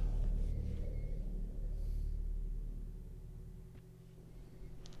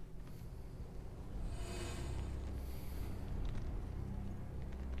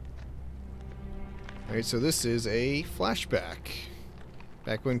 Alright, so this is a flashback.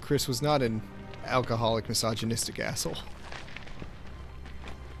 Back when Chris was not an alcoholic, misogynistic asshole.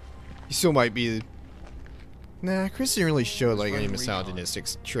 He still might be. Nah, Chris didn't really show like any misogynistic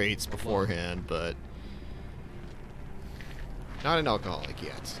traits beforehand, but not an alcoholic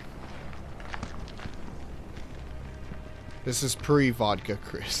yet. This is pre-vodka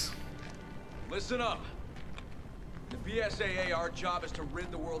Chris. Listen up. The BSAA, our job is to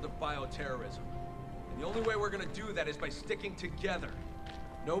rid the world of bioterrorism. And the only way we're gonna do that is by sticking together.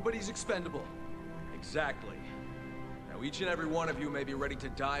 Nobody's expendable. Exactly. Now, each and every one of you may be ready to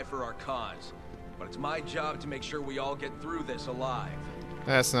die for our cause, but it's my job to make sure we all get through this alive.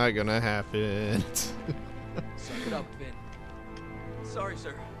 That's not gonna happen. Suck it up, Finn. Sorry,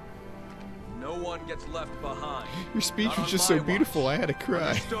 sir. No one gets left behind. Your speech was just so beautiful, I had to cry.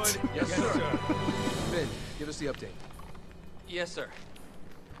 Understood? Yes, sir. Finn, give us the update. Yes, sir.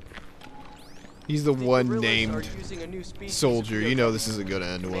 He's the one named soldier. You know this isn't gonna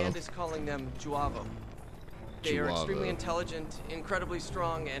end well. Command is calling them Juavo. They are extremely intelligent, incredibly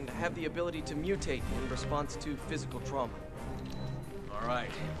strong, and have the ability to mutate in response to physical trauma. All right,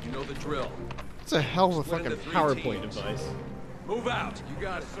 you know the drill. It's a hell of a fucking PowerPoint device. Move out. You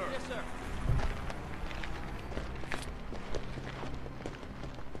got it, sir. Yes, sir.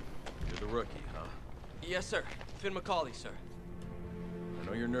 You're the rookie, huh? Yes, sir. Finn McCauley, sir. I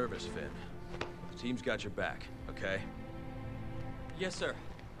know you're nervous, Finn. The team's got your back, okay? Yes, sir.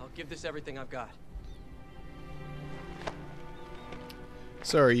 I'll give this everything I've got.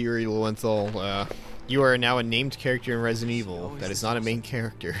 Sorry, Yuri Lowenthal. You are now a named character in Resident Evil. That is not a main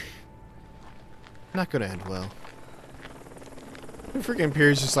character. Not gonna end well. And freaking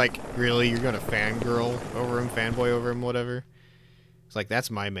Pierre's just like, really? You're gonna fangirl over him, fanboy over him, whatever? It's like, that's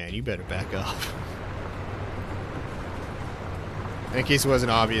my man. You better back up. In case it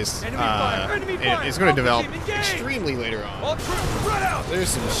wasn't obvious, it's going to develop extremely later on. There's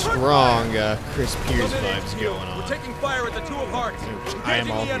some strong Chris Pierce vibes going on. We're taking fire at the Two of Hearts. I am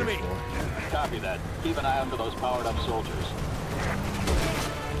all here for. Copy that. Keep an eye out for those powered-up soldiers.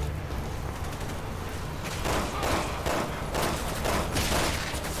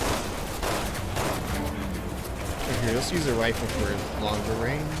 Okay, let's use a rifle for longer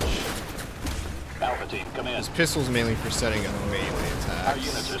range. Alpha team, come in. This pistol's mainly for setting up melee attacks. Our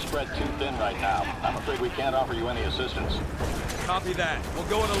units are spread too thin right now. I'm afraid we can't offer you any assistance. Copy that. We'll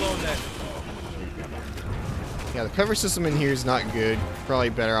go it alone then. Yeah, the cover system in here is not good. Probably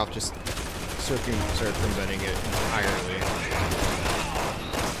better off just circumventing it entirely.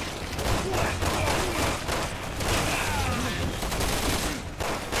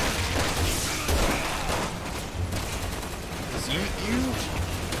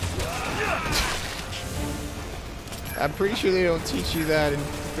 I'm pretty sure they don't teach you that in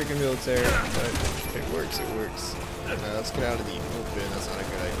freaking military, but it works, it works. Let's get out of the open, that's not a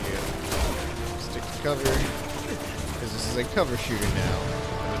good idea. Stick to cover, because this is a cover shooter now,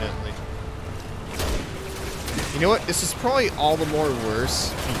 evidently. You You know what? This is probably all the more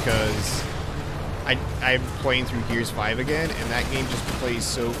worse because I'm playing through Gears 5 again, and that game just plays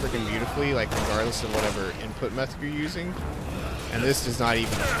so freaking beautifully, like regardless of whatever input method you're using. And this does not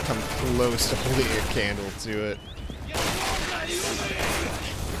even come close to holding a candle to it.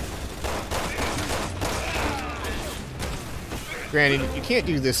 Granted, you can't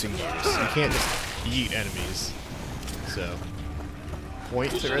do this in Gears. You can't just eat enemies. So,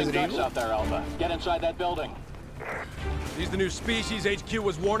 point to Resident Evil. Out there, Alpha. Get inside that building. These the new species HQ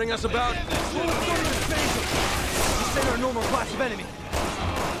was warning us about? This ain't our normal class of enemy.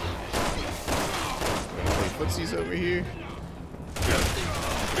 Play footsies over here.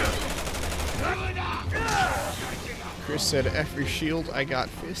 Chris said, F your shield, I got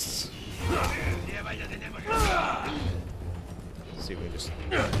fists. Let's see if we can just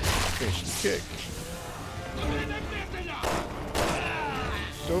finish the kick.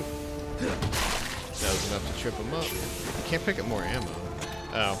 Nope. That was enough to trip him up. I can't pick up more ammo.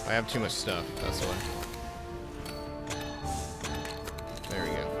 Oh, I have too much stuff, that's why. There we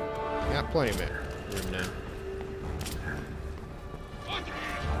go. Got plenty of it. Room now.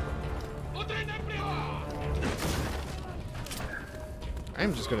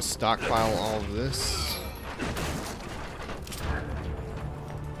 I'm just gonna stockpile all of this.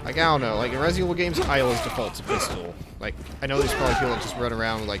 Like, I don't know, like in Resident Evil games, I always default to pistol. Like, I know there's probably people that just run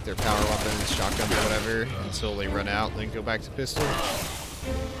around with like their power weapons, shotguns, or whatever, until they run out, then go back to pistol.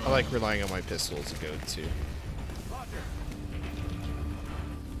 I like relying on my pistol as a go-to.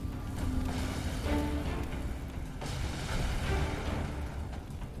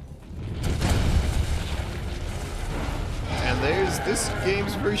 And there's this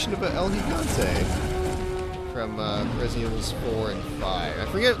game's version of El Gigante from Resident Evil 4 and 5. I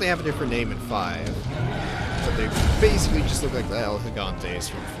forget if they have a different name in 5, but they basically just look like the El Gigantes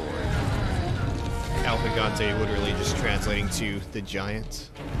from 4. El Gigante literally just translating to the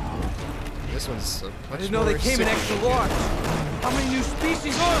giant. This one's much I didn't know they came in extra large. How many new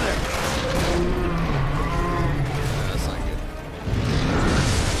species are there? That's not good.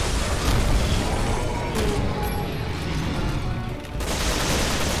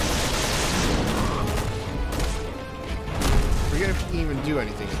 Forget if you can even do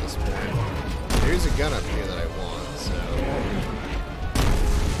anything at this point. There's a gun up here that I want, so...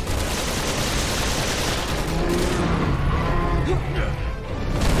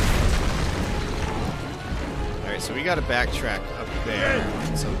 Alright, so we gotta backtrack up there.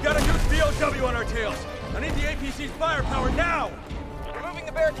 So We got a new BOW on our tails. I need the APC's firepower now! Removing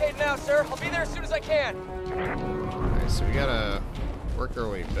the barricade now, sir. I'll be there as soon as I can. Alright, so we gotta work our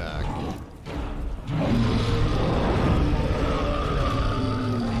way back.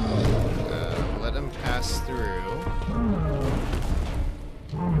 Let him pass through.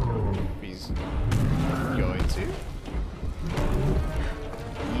 If he's going to.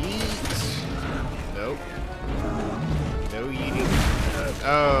 Yeet. Nope. No eating.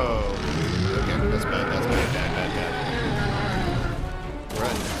 Oh. Okay, that's bad. That's bad. Bad.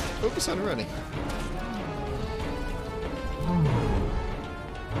 Run. Focus on running.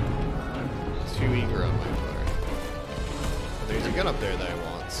 Too eager on my part. There's a gun up there that I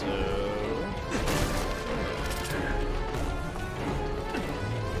want, so...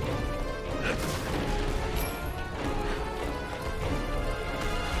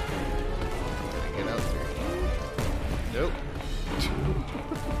 Get out there. Nope.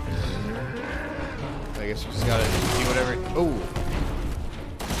 I guess we just gotta do whatever... Oh!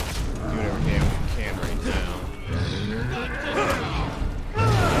 Do whatever damn we can right now.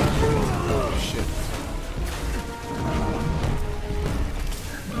 Oh, shit.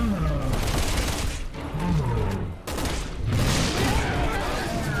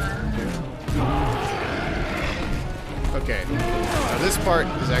 Okay. Now this part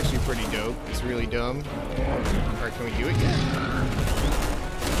is actually pretty dope. It's really dumb. Alright, can we do it yet?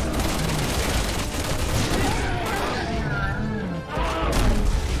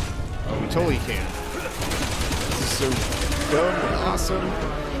 Oh, we totally can. This is so dumb and awesome.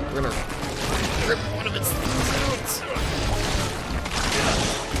 We're gonna rip one of its things out.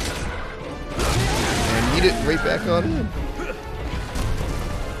 And eat it right back on in.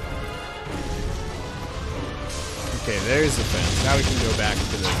 Okay, there's the fence. Now we can go back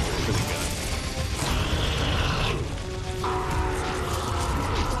to the gun.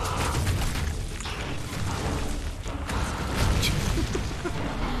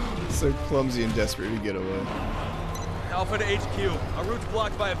 So clumsy and desperate to get away. Alpha to HQ. Our route's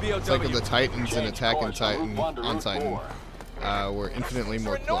blocked by a BOW. It's like if the Titans in Attack on Titan, were infinitely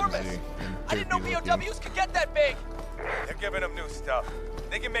more clumsy. I didn't know BOWs could get that big. They're giving them new stuff.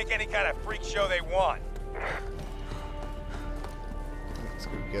 They can make any kind of freak show they want.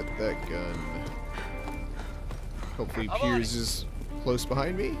 Let's go get that gun. Hopefully Piers is close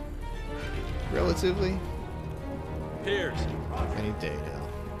behind me. Relatively. Piers. Any day now.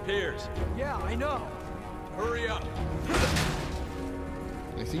 Piers. Yeah, I know. Hurry up.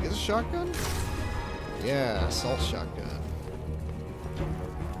 I think it's a shotgun? Yeah, assault shotgun.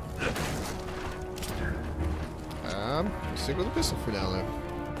 Stick with the pistol for now though.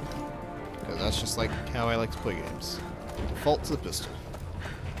 Because that's just like how I like to play games. Default to the pistol.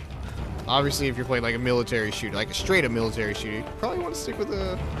 Obviously if you're playing like a military shooter, like a straight up military shooter, you probably want to stick with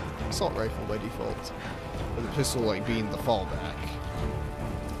the assault rifle by default. With the pistol like being the fallback.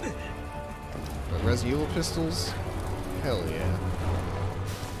 But Resident Evil pistols? Hell yeah.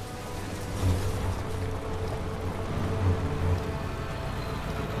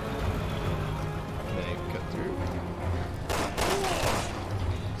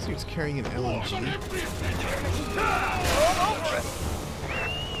 It's carrying an LMG.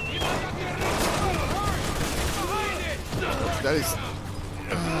 That is...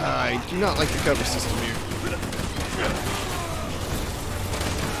 I do not like the cover system here.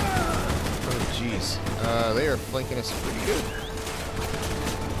 Oh jeez. They are flanking us pretty good.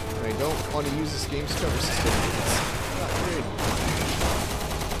 I don't want to use this game's cover system. It's not great.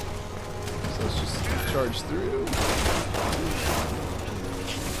 So let's just charge through.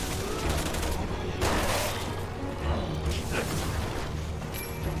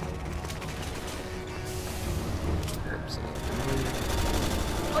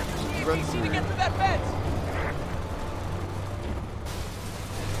 Run through. To get through that fence.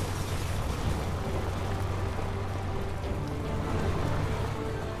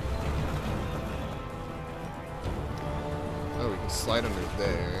 Oh, we can slide under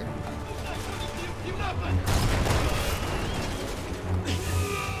there.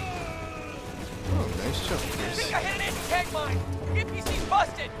 Oh, nice jump, Chris. I think I hit an anti-tank mine. NPC's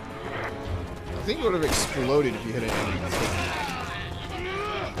busted. I think it would have exploded if you hit an enemy.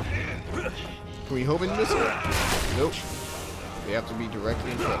 Can we hope and miss it? Nope. They have to be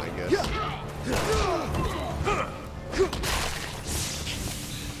directly in front, I guess.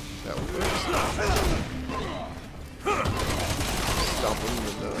 That works. Stop them in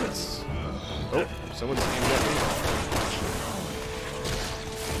the nuts. Oh, someone's aimed at me.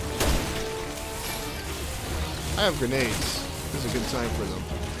 I have grenades. This is a good time for them.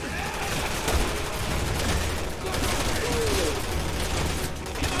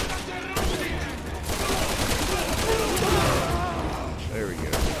 There we go.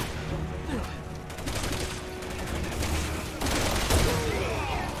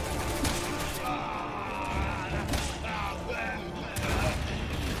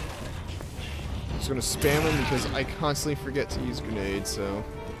 I'm just gonna spam them because I constantly forget to use grenades, so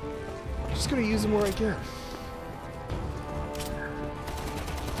I'm just gonna use them where I can.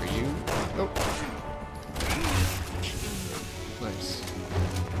 Are you? Nope. Nice.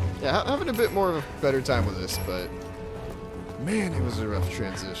 Yeah, having a bit more of a better time with this, but man, it was a rough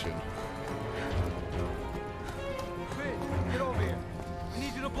transition. Finn, get over here. I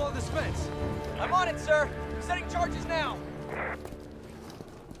need you to blow this fence. I'm on it, sir. Setting charges now.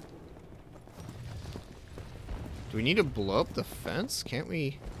 Do we need to blow up the fence? Can't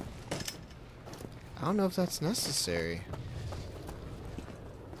we? I don't know if that's necessary.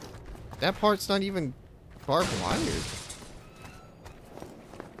 That part's not even barbed wired.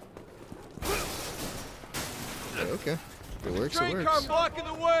 Okay. If it works, it works. Car blocking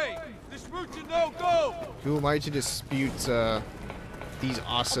the way. This route's a no-go. Who am I to dispute these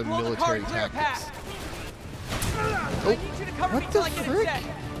awesome military tactics? Oh, what the frick?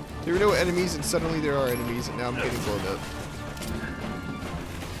 There were no enemies and suddenly there are enemies and now I'm getting blown up.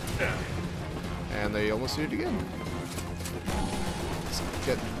 And they almost did it again. Let's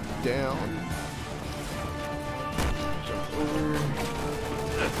get down. Jump over.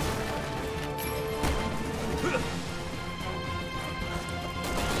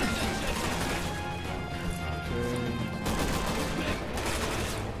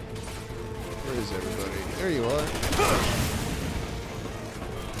 Where is everybody? There you are.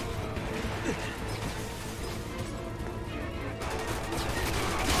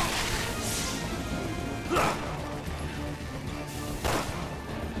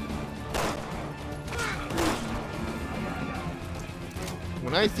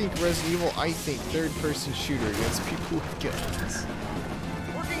 When I think Resident Evil, I think third-person shooter against people with guns.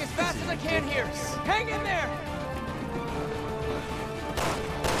 Working as fast as I can here. Hang in there.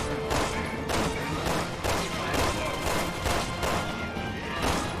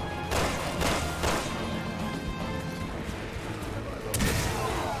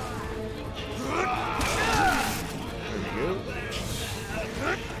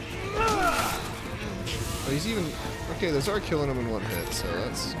 even... Okay, those are killing them in one hit, so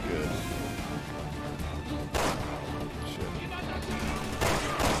that's good. Shit.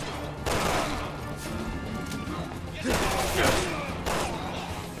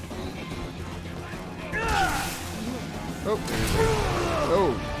 Oh, there's it.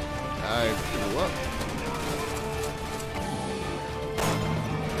 Oh, I blew up.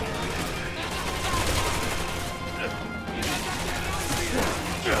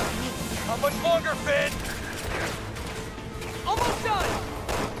 How much longer, Finn? Almost done!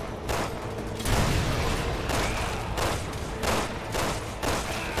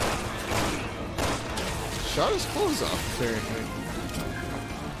 Shot his clothes off, apparently.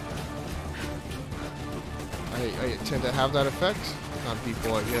 I tend to have that effect on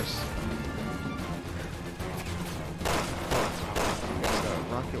people, I guess. He's got a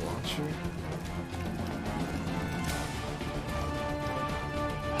rocket launcher.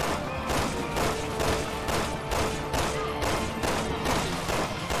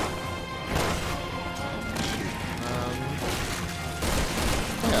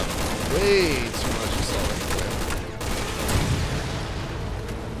 I have way too much assault rifle.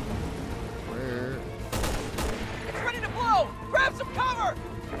 Where? It's ready to blow! Grab some cover!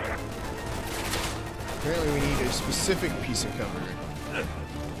 Apparently we need a specific piece of cover,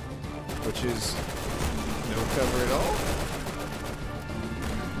 which is no cover at all.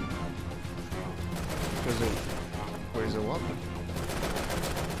 Because it, where's the weapon?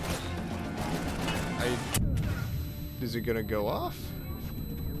 Is it gonna go off?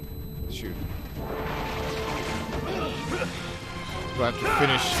 Shoot. Do I have to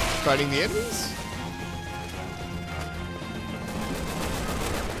finish fighting the enemies?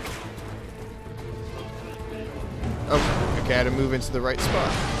 Oh, okay, I had to move into the right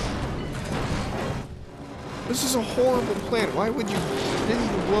spot. This is a horrible plan. Why would you didn't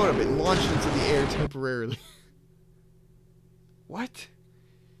even blow it up? It launched into the air temporarily. What?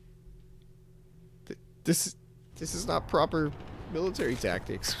 This is not proper military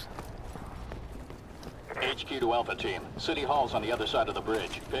tactics. HQ to Alpha Team. City Hall's on the other side of the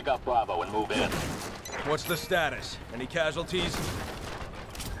bridge. Pick up Bravo and move in. What's the status? Any casualties?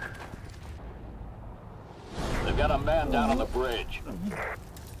 They've got a man down on the bridge.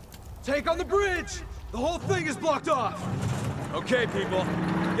 Take on the bridge! The whole thing is blocked off! Okay, people.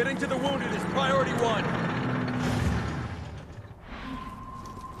 Getting to the wounded is priority 1.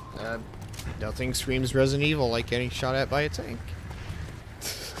 Nothing screams Resident Evil like getting shot at by a tank.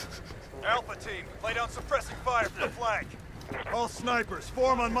 Alpha Team, lay down suppressing fire from the flank. All snipers,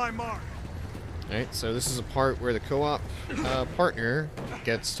 form on my mark. Alright, so this is a part where the co-op partner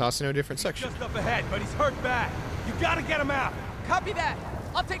gets tossed in a different section. Just up ahead, but he's hurt bad. You gotta get him out. Copy that!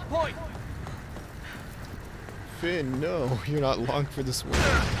 I'll take point! Finn, no, you're not long for this one.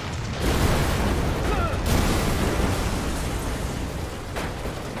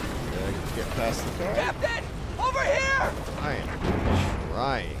 Get past the car. Captain! Over here! I am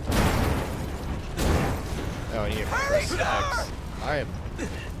trying. Oh, I need to Hurry, press sir! X. I am.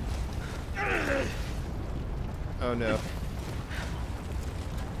 Oh no.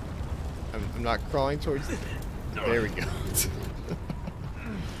 I'm not crawling towards. There we go.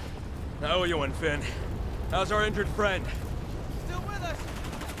 How are you, Finn? How's our injured friend? Still with us!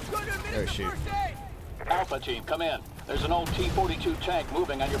 Oh shoot. Alpha Team, come in. There's an old T-42 tank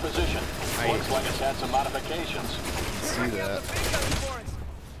moving on your position. Looks like it's had some modifications. See that.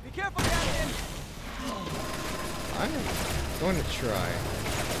 Be careful, Captain! I'm going to try.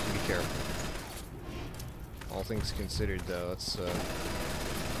 Be careful. All things considered, though, let's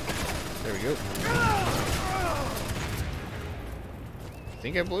there we go. I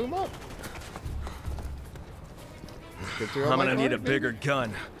think I blew him up. I'm gonna need a bigger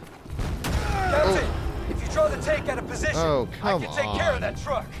gun. Captain, if you draw the tank out of position, Oh, come I can take care of that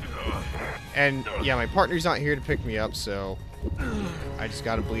truck. And yeah, my partner's not here to pick me up, so I just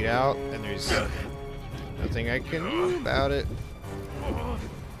gotta bleed out, and there's nothing I can do about it.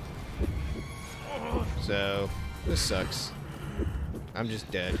 So this sucks. I'm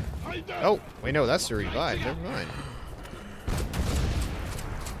just dead. Oh, wait, no, that's the revive. Never mind.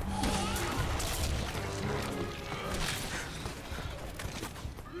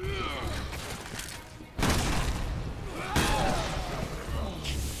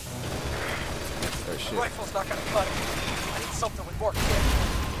 Rifle's not gonna cut it. I need something with more kick.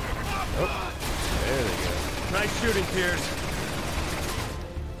 Oh, there they go. Nice shooting, Piers.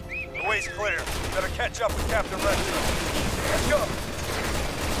 The way's clear. Better catch up with Captain Rescue. Let's go.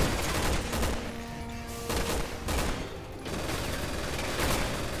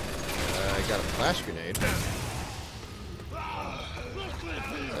 I got a flash grenade. Does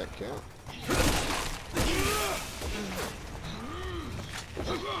that count?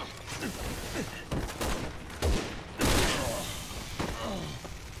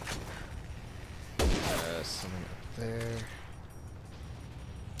 Someone up there.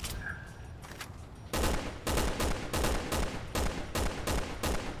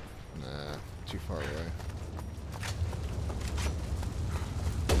 Nah, too far away.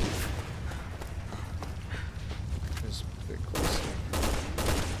 Just a bit closer.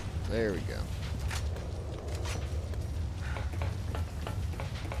 There we go.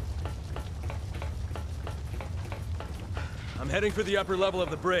 I'm heading for the upper level of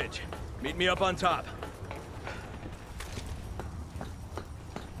the bridge. Meet me up on top.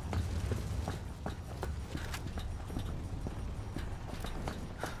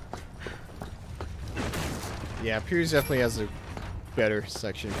 Yeah, Piers definitely has a better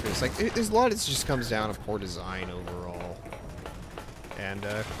section for this. Like, there's a lot that just comes down to poor design overall. And,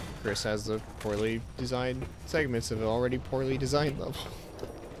 Chris has the poorly designed segments of an already poorly designed level.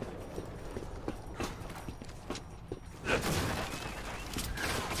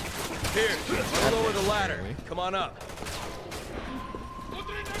 Here, I'll lower the ladder. Come on up.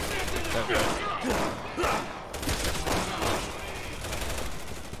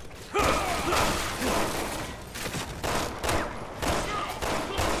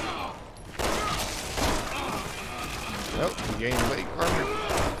 Oh, you gained leg armor.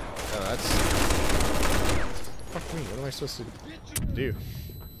 Oh, that's... Fuck me, what am I supposed to do?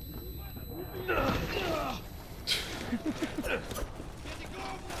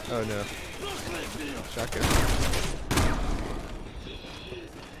 Oh no. Shotgun.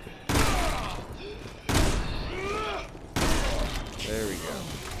 There we go.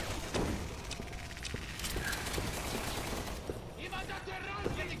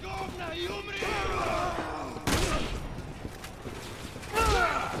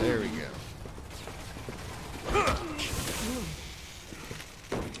 There we go.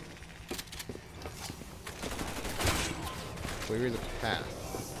 Clear the path.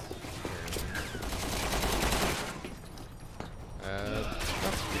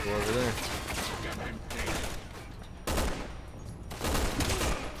 Lots of people over there.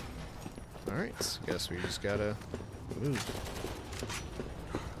 Alright, so guess we just gotta move.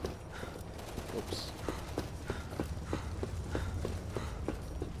 Oops.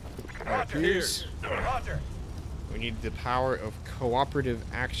 Alright, Piers. We need the power of cooperative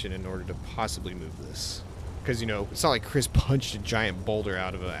action in order to possibly move this. Because, you know, it's not like Chris punched a giant boulder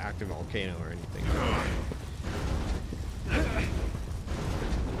out of an active volcano or anything.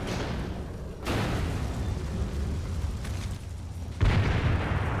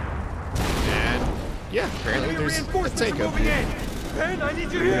 And, yeah, apparently there's a tank up here. Ben, I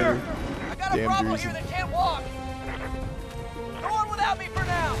need you here! I got a problem here that can't walk! Go on without me for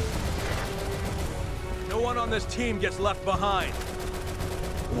now! No one on this team gets left behind.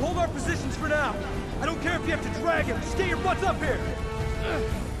 We'll hold our positions for now. I don't care if you have to drag him. Just get your butts up here.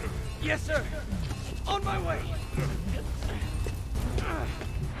 Yes, sir. On my way.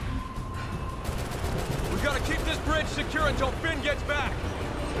 We gotta keep this bridge secure until Finn gets back.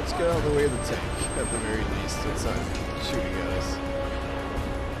 Let's get out of the way of the tank, at the very least. It's not shooting at us.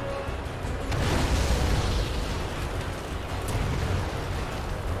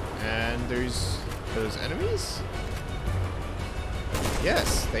 And there's those enemies?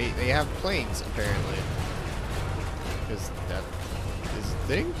 Yes, they have planes, apparently. Is that is the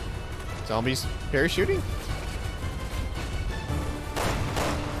thing? Zombies parachuting?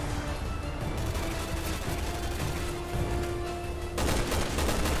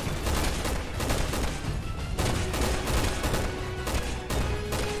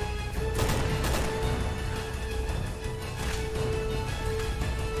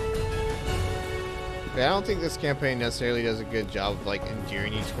 I don't think this campaign necessarily does a good job of like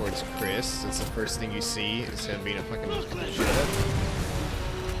endearing you towards Chris. It's the first thing you see instead of being a fucking shithead.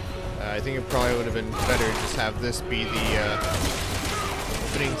 I think it probably would have been better to just have this be the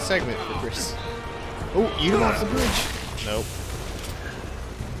opening segment for Chris. Oh, eat him off the bridge. Nope.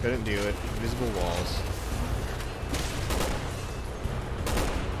 Couldn't do it. Invisible walls.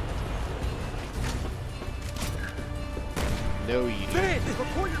 No eating. Ben,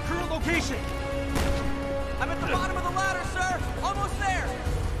 report your current location. I'm at the bottom of the ladder, sir! Almost there!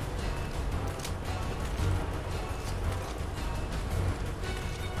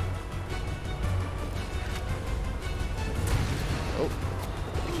 Oh.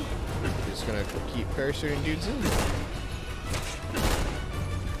 Just gonna keep parachuting dudes in.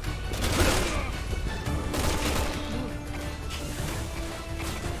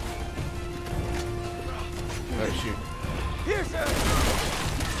 Oh, shoot. Here, sir!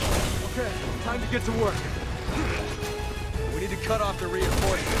 Okay, time to get to work. We need to cut off the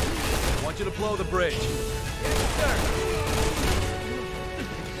reinforcements. I want you to blow the bridge. Yes, sir.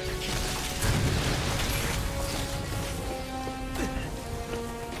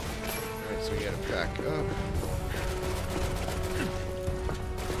 Alright, so we gotta back up.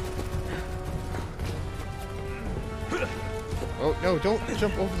 Oh, no, don't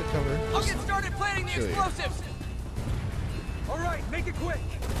jump over the cover. I'll get started planting the explosives! All right, make it quick.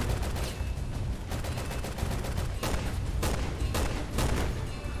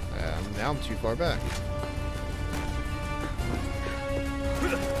 Now I'm too far back.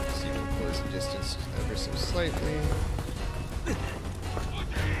 Let's see if we can close the distance ever so slightly.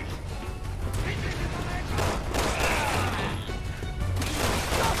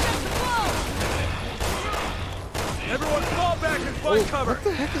 Everyone fall back and find cover. What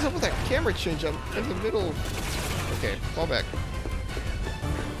the heck is up with that camera change? I'm in the middle. Okay, fall back.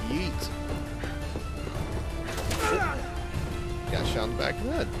 Yeet. Got shot in the back of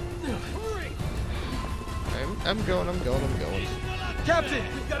the head. I'm going. Captain,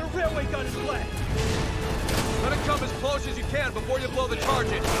 we've got a railway gun in play. Let it come as close as you can before you blow the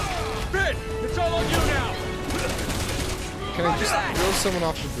target. Finn, it's all on you now. Can I just throw someone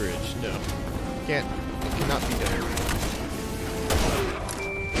off the bridge? No. Can't. It cannot be done.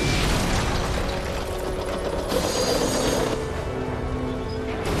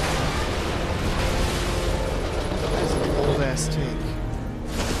 That's an old ass tank.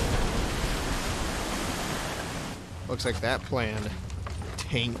 Looks like that plan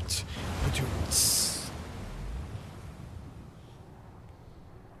tanked.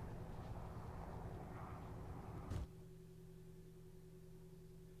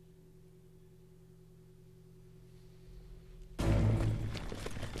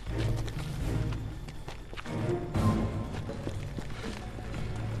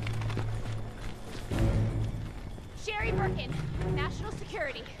 Sherry Birkin, National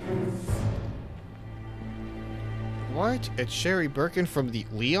Security. What? It's Sherry Birkin from the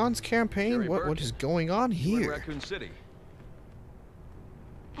Leon's campaign? Sherry What Birkin. is going on In here? Raccoon City.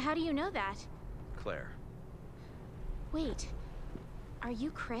 How do you know that? Claire, Wait, are you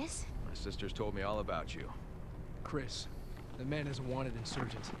Chris? my sisters told me all about you. Chris, the man is a wanted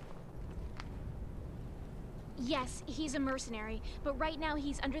insurgent. Yes, he's a mercenary, but right now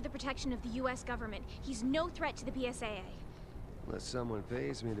he's under the protection of the U.S. government. He's no threat to the PSAA. Unless someone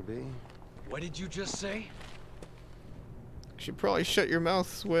pays me to be. What did you just say? You should probably shut your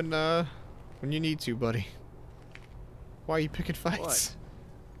mouth when you need to, buddy. Why are you picking fights?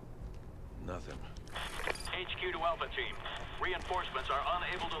 Nothing. HQ to Alpha Team. Reinforcements are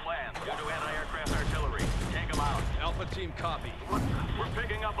unable to land due to anti-aircraft artillery. Take them out. Alpha Team copy. We're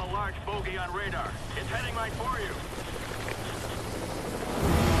picking up a large bogey on radar. It's heading right for you.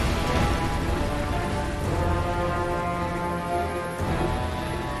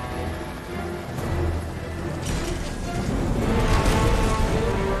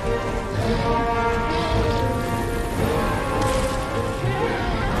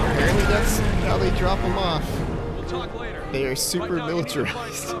 Apparently that's how they drop them off. We'll talk later. They are super Right now, you need to find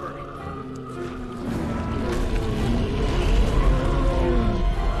militarized. cover.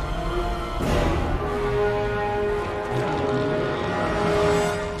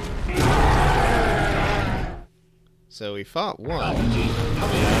 So we fought one. This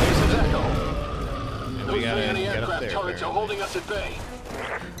is Echo. And we gotta enemy get up aircraft there. turrets are apparently. holding us at bay.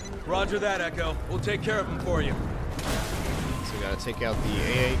 Roger that, Echo. We'll take care of them for you. So we gotta take out the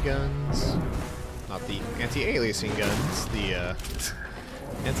AA guns. Not the anti-aliasing guns. The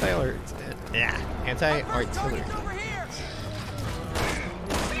anti-artillery.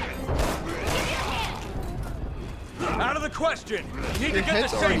 Out of the question. You need Your to get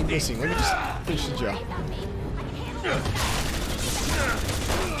head's to already safety. missing. Let me just finish the job. There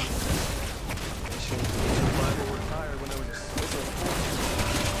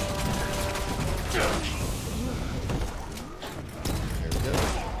we go.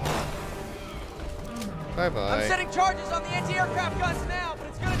 Bye-bye. I'm setting charges on the anti-aircraft guns now, but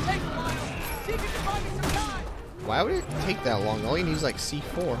it's gonna take a while. See if you can find me some time. Why would it take that long? All you need is like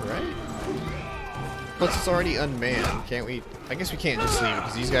C4, right? Plus it's already unmanned. Can't we? I guess we can't just leave it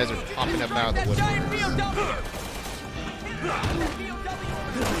because these guys are popping up out of the That giant woodwork. BOW!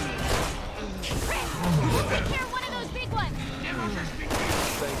 Take care of one of those big ones.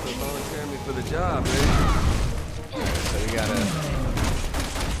 Thanks for volunteering me for the job, man. So we gotta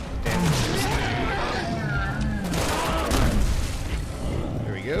damage this thing.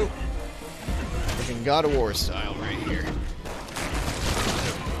 There we go. Freaking God of War style right here.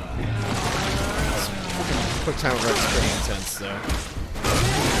 This fucking quick time event's pretty intense though.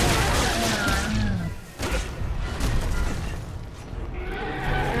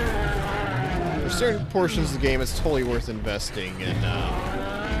 certain portions of the game, it's totally worth investing in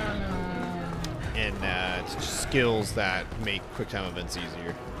skills that make quick time events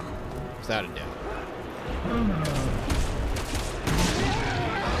easier, without a doubt.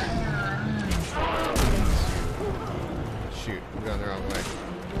 Shoot, I'm going the wrong way.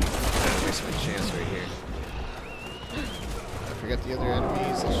 I waste my chance right here. I forgot the other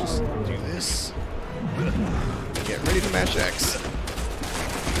enemies. Let's just do this. Get ready to mash X.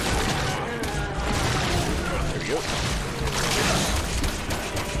 There we go.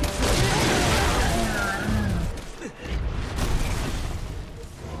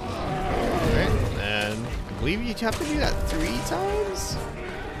 Alright, and I believe you have to do that 3 times?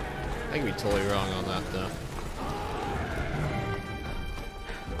 I could be totally wrong on that though.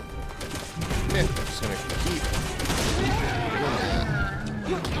 Yeah, I'm just gonna keep doing that.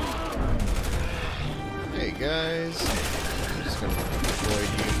 Hey guys, I'm just gonna avoid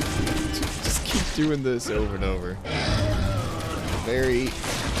you. Just keep doing this over and over. Very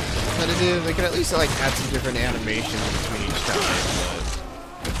repetitive. They can at least like add some different animations between each time.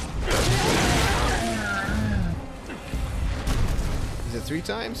 Is it 3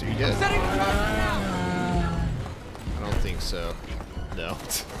 times? Are you dead? I don't think so. No.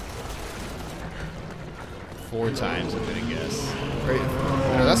 4 times, I'm gonna guess. Right?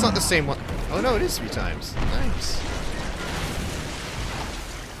 No, that's not the same one. Oh no, it is 3 times. Nice.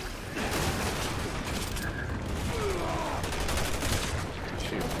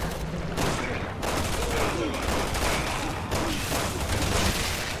 Shoot.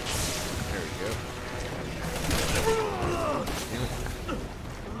 There we go.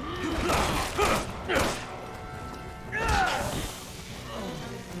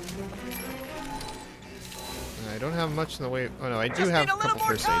 I don't have much in the way. Oh no, I do have a couple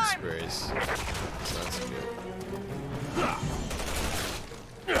first aid sprays. So that's good.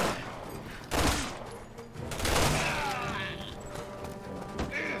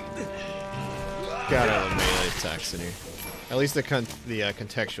 Gotta have melee attacks in here. At least the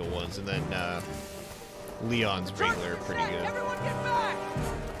contextual ones, and then Leon's regular are pretty good. Everyone get back!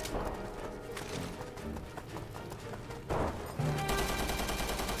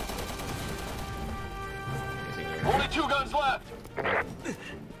 Only 2 guns left.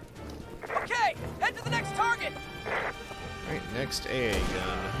 Okay, head to the next target. Right, next AA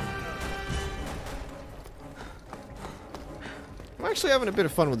gun. I'm actually having a bit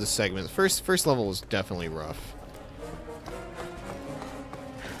of fun with this segment. The first level was definitely rough.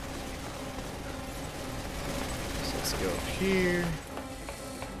 So let's go up here.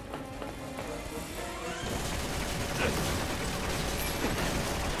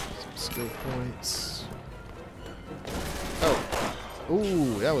 Some skill points. Oh.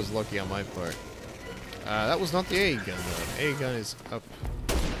 Ooh, that was lucky on my part. That was not the A gun though. A gun is up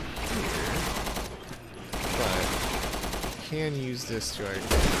here. But can use this to our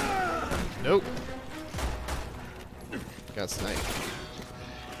advantage. Nope. Got sniped.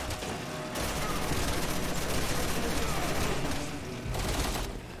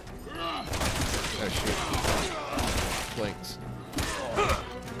 Oh shoot. Flanked.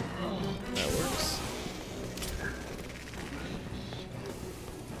 That works.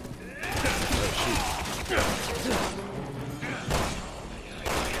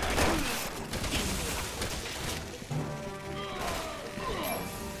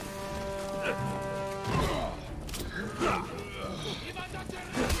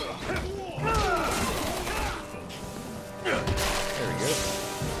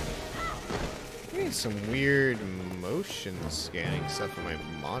 Some weird motion scanning stuff on my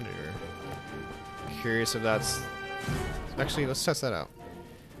monitor. Curious if that's... Actually, let's test that out.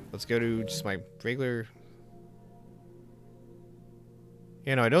 Let's go to just my regular...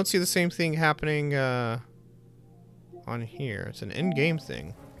 You know, I don't see the same thing happening on here. It's an in-game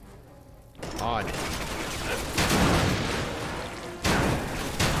thing. Odd.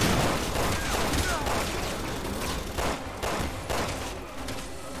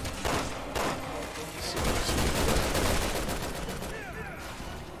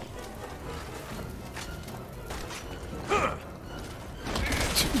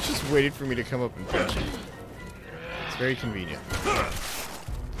 Waited for me to come up and punch him. It's very convenient.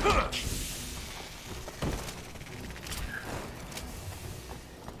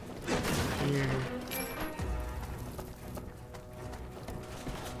 Here.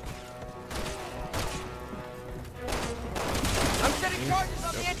 I'm setting charges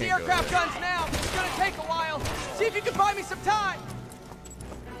on the anti-aircraft guns now. It's gonna take a while. See if you can buy me some time.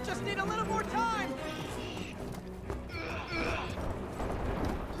 Just need a little more time.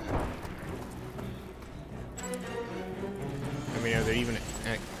 I mean, are they even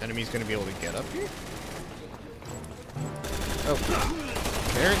enemy's gonna be able to get up here? Oh,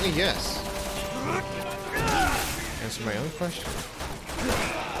 apparently yes. Answer my own question.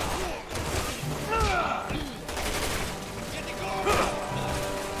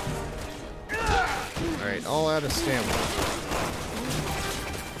 Alright, all out of stamina.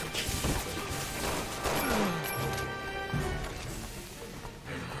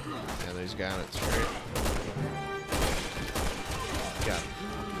 Yeah, there's gannets, right? Got it.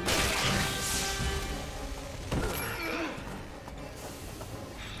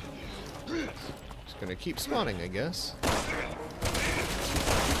 Just gonna keep spawning, I guess.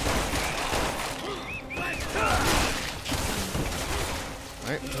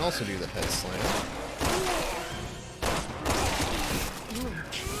 Alright, we can also do the head slam.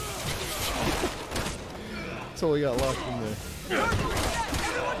 Totally got locked in there.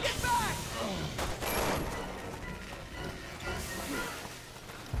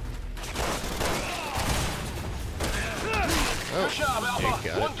 Good job,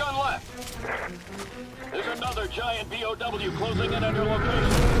 Alpha. One gun left. There's another giant BOW closing in on your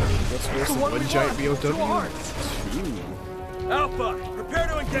location. What's worse than one giant BOW? Two. Alpha, prepare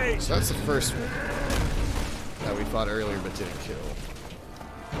to engage. So that's the first one that we fought earlier but didn't kill.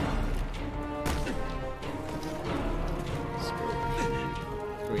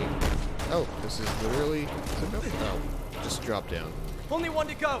 Sweet. Oh, this is literally. Oh, just drop down. Only one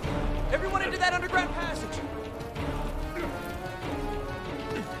to go. Everyone into that underground passage.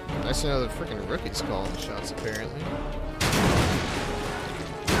 Nice to know the freaking rookie's calling the shots, apparently.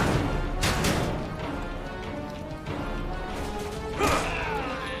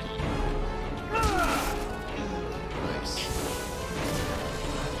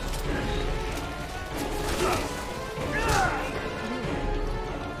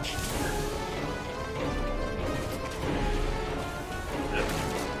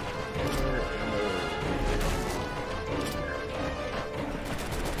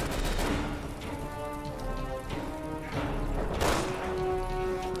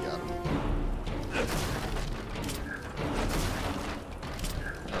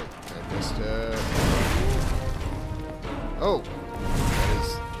 Oh, that is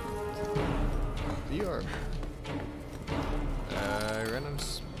VR. Random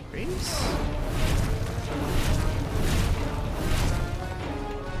space?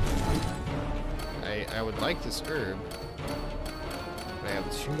 I would like this herb, but I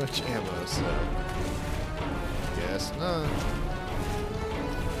have too much ammo, so guess not.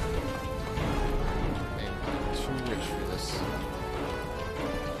 I'm too rich for this.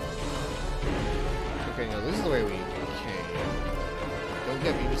 Okay, no, this is the way we came. Don't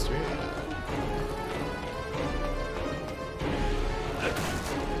get me Mr.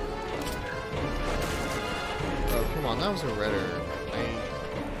 Oh, come on, that was a red herb. I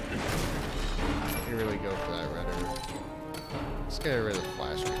can really go for that red herb. Let's get rid of the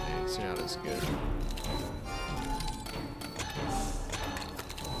flash grenades, see how that's good.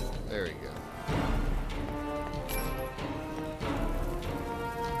 There we go.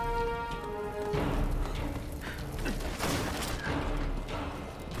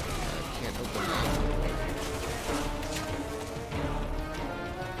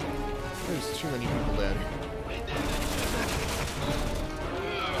 There's too many people dead.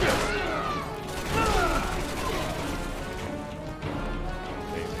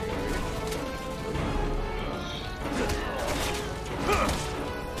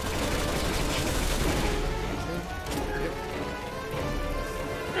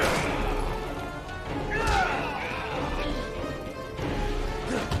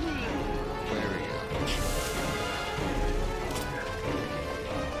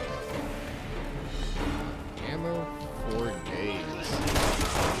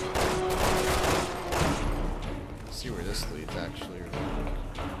 See where this leads, actually.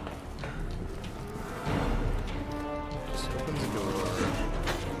 Just opens the door to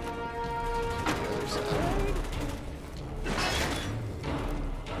the other side.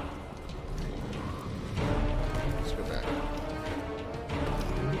 Let's go back.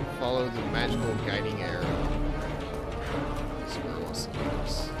 Follow the magical guiding arrow. This is where it wants to lead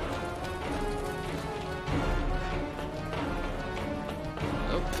us.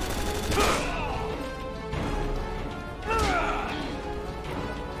 Nope.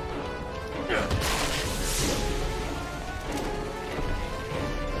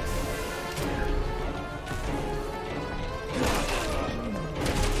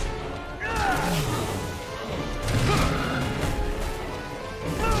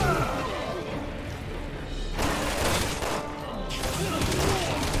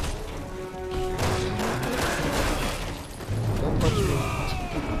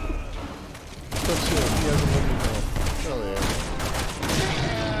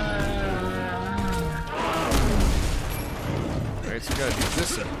 gotta do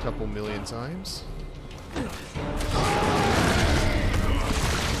this a couple million times. Get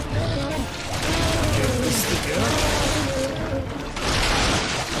this to go.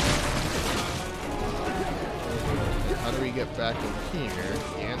 How do we get back in here?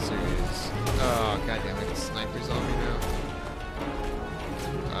 The answer is... Oh, goddamn, the sniper's on me now.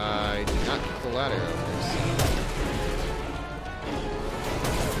 I did not keep the ladder over.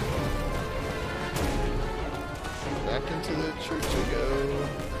 Back into the church we go.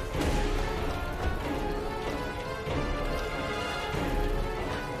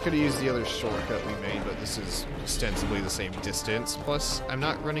 Could have used the other shortcut we made, but this is ostensibly the same distance. Plus, I'm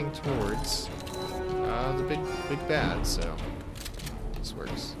not running towards the big bad, so this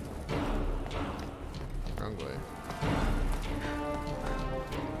works. Wrong way.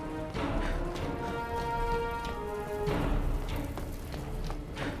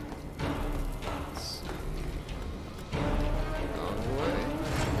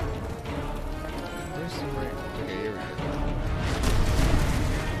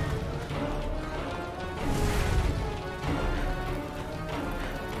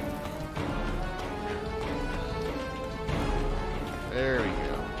 There we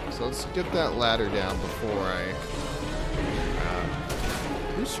go. So let's get that ladder down before I...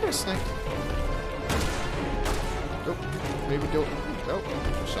 who's trying to snipe? Nope. Maybe don't... Nope.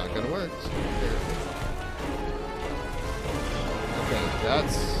 Shotgun works. There. Okay,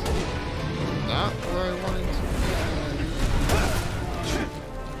 that's... not where I wanted to...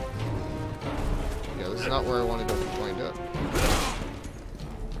 Yeah, this is not where I wanted to wind up.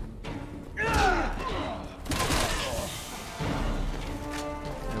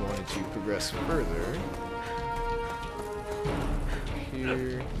 To progress further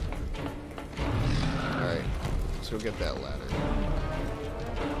here. Alright, let's go get that ladder.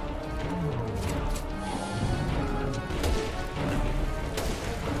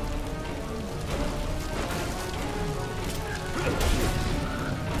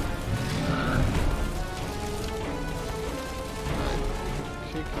 Alright,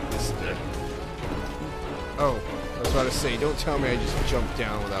 kick this thing. Oh. I was about to say, don't tell me I just jumped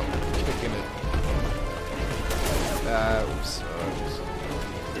down without kicking it. That sucks.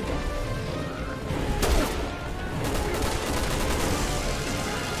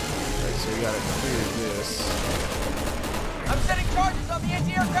 Alright, so we gotta clear this. I'm setting charges on the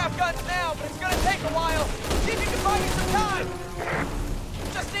anti-aircraft guns now, but it's gonna take a while. See if you can find me some time.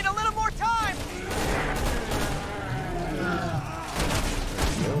 Just need a little more time.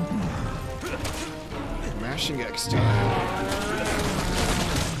 Mashing X time.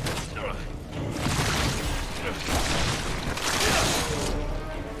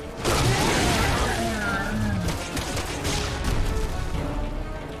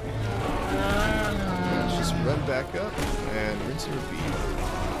 Let's just run back up and rinse and repeat.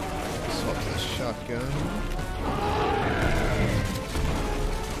 Swap the shotgun.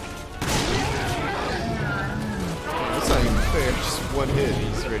 That's not even fair. Just one hit,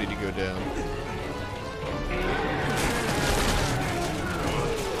 he's ready to go down.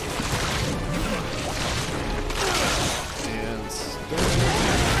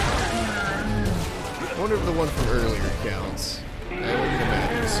 I wonder if the one from earlier counts. I wouldn't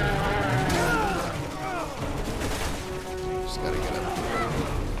imagine so. Just gotta get up here.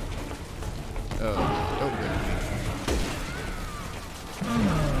 Oh, don't hurt me.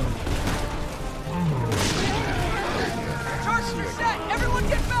 Charges are set! Everyone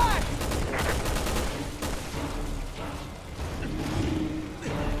get back!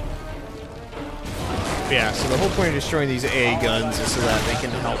 Yeah, so the whole point of destroying these AA guns is so that they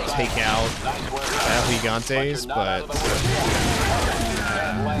can help take out gigantes, but...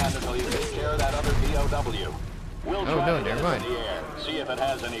 Oh no, never mind.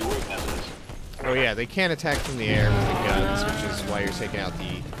 Oh yeah, they can't attack from the air with the guns, which is why you're taking out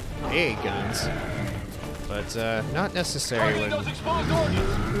the AA guns. But, not necessary when... Oh,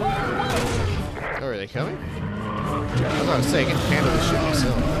 are they coming? I was about to say, I can handle this shit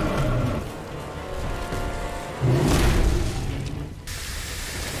myself.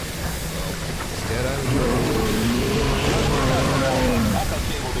 Dead on the road.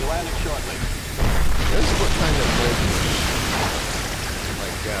 Will be landing shortly. This is what kind of voltage.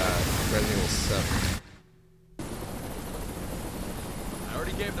 Like, Resident Evil 7. I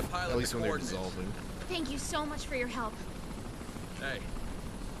already gave the pilot At least the when they're coordinates. dissolving. Thank you so much for your help. Hey.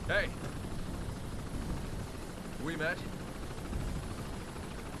 Hey. We met?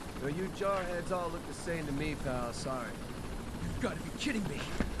 Well, you jarheads all look the same to me, pal. Sorry. You've got to be kidding me.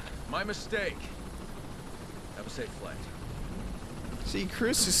 My mistake. Have a safe flight. See,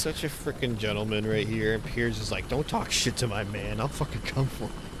 Chris is such a freaking gentleman right here, and Piers is like, don't talk shit to my man, I'll fucking come for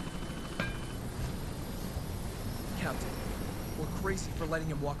him. Captain, we're crazy for letting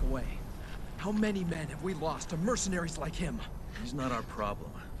him walk away. How many men have we lost to mercenaries like him? He's not our problem.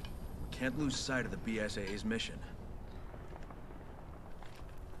 We can't lose sight of the BSAA's mission.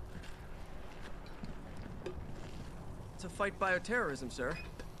 To fight bioterrorism, sir.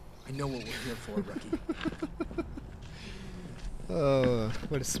 I know what we're here for, Rookie. Oh,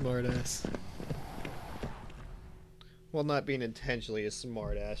 what a smartass. Well, not being intentionally a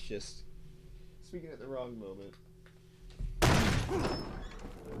smartass, just speaking at the wrong moment.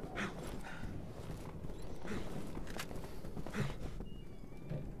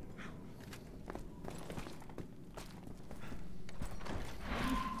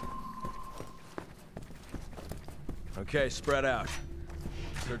 Okay, spread out.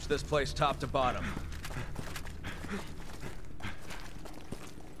 Search this place top to bottom.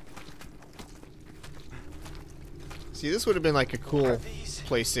 See, this would have been like a cool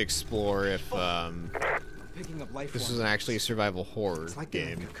place to explore if this was actually a survival horror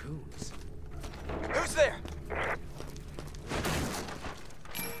game. Who's there?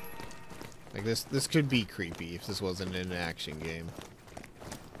 Like this could be creepy if this wasn't an action game.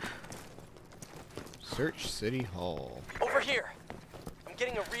 Search City Hall. Over here. I'm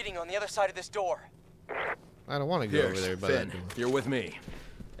getting a reading on the other side of this door. I don't want to go over there, but Finn, you're with me.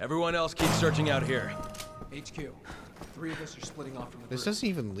 Everyone else keep searching out here. HQ. 3 of us are splitting off from the this group. doesn't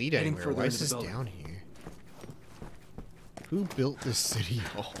even lead Heading anywhere. further Why into is the this building. down here? Who built this City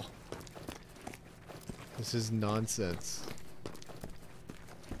Hall? This is nonsense.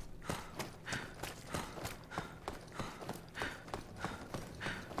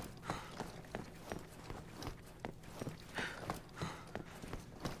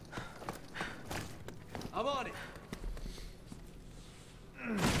 I'm on it.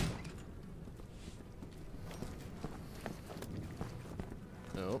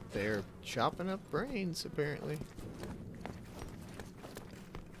 Oh, they're chopping up brains, apparently.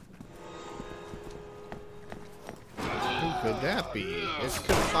 Who could that be? This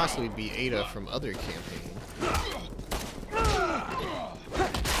could possibly be Ada from other campaign.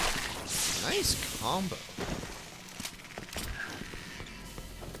 Nice combo.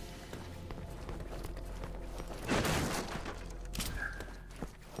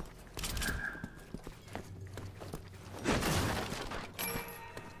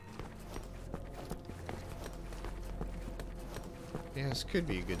 Yeah, this could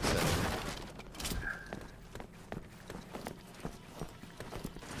be a good setup.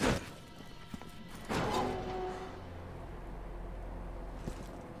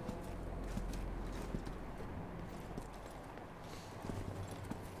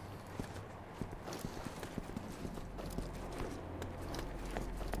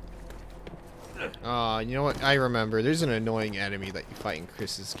 You know what? I remember. There's an annoying enemy that you fight in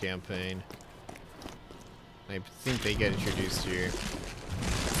Chris's campaign. I think they get introduced here.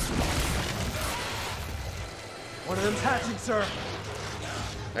 One of them's hatching, sir.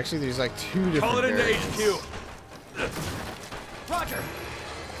 Actually, there's like 2 different Call it into variants. HQ. Roger.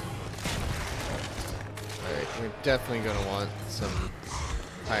 Alright, we're definitely gonna want some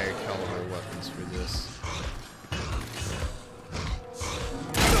higher caliber weapons for this.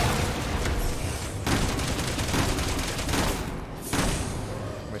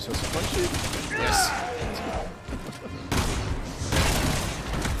 Am I supposed to punch it? Yes.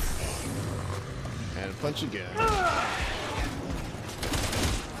 And punch again.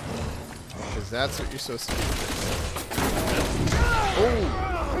 Because that's what you're supposed to do. Oh!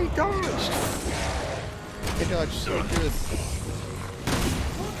 I dodged! I dodged so good.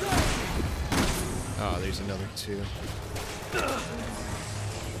 Oh, there's another 2.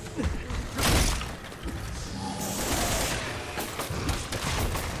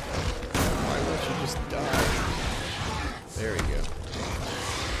 Why won't you just die? There we go.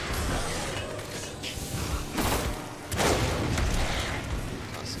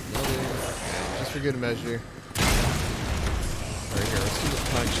 Toss another. And just for good measure. Right here, let's do the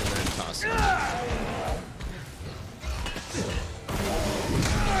punch and then toss it.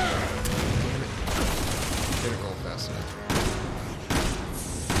 Didn't roll fast enough.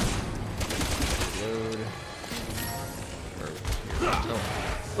 Load. Or here. Oh.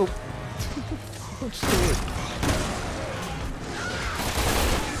 Oh. Punch through it.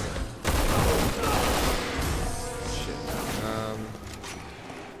 Shit.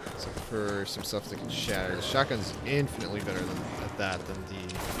 Except for some stuff that can shatter. The shotgun's infinitely better at that than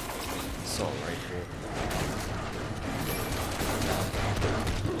the assault rifle.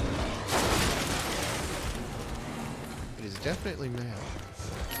 It is definitely mad.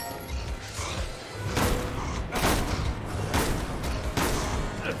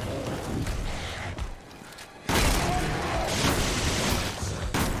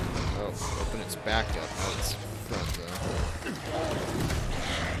 Oh, open its back up, not its front though.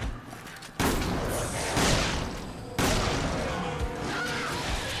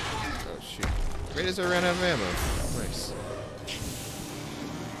 Oh shoot. Right as I ran out of ammo. Nice.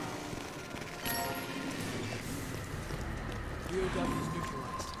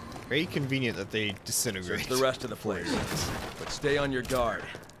 Very convenient that they disintegrate. Search the rest of the place, but stay on your guard.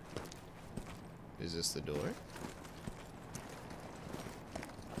 Is this the door?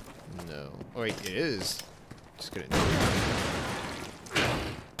 No. Oh wait, it is. Just gonna.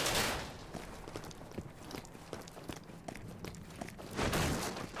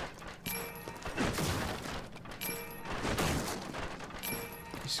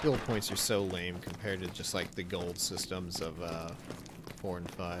 These skill points are so lame compared to just like the gold systems of 4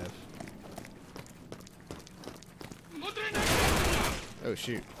 and 5. Oh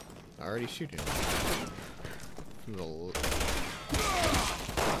shoot. Already shooting.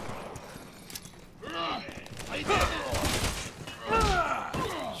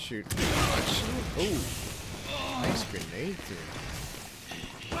 Shoot. Oh! Nice grenade through.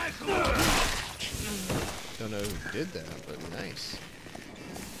 Don't know who did that, but nice.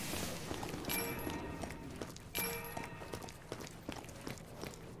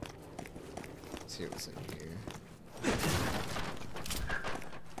 Let's see what's in here.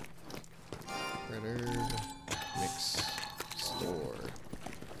 Printer, mix, store.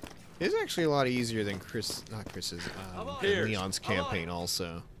 It's actually a lot easier than than Leon's campaign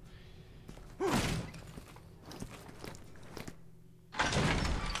also.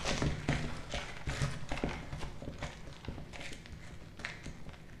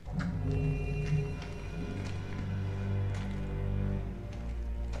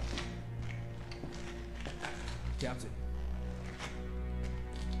 Captain.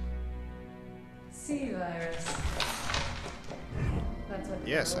 C virus. That's what.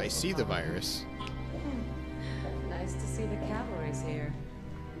 Yes, I see the virus. Nice to see the cavalry's here.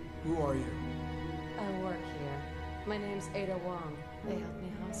 Who are you? I work here. My name's Ada Wong. They held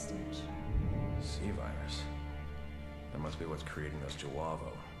me hostage. C-virus. That must be what's creating those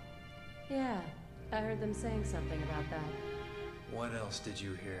Jawavo. Yeah, I heard them saying something about that. What else did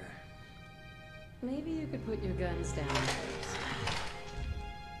you hear? Maybe you could put your guns down.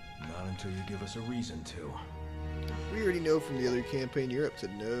 Not until you give us a reason to. We already know from the other campaign you're up to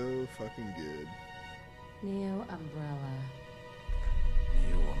no fucking good. Neo Umbrella.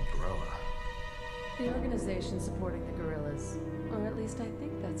 Neo Umbrella? The organization supporting the guerrillas. Or at least I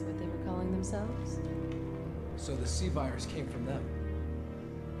think that's what they were calling themselves. So the C virus came from them.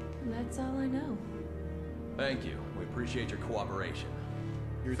 And that's all I know. Thank you. We appreciate your cooperation.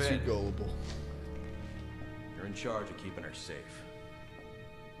 You're Finn, too gullible. You're in charge of keeping her safe.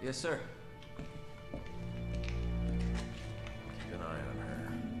 Yes, sir. Keep an eye on her.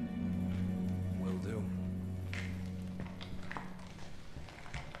 Will do.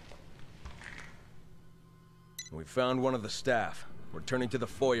 We found one of the staff. We're turning to the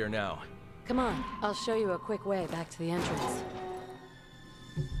foyer now. Come on, I'll show you a quick way back to the entrance.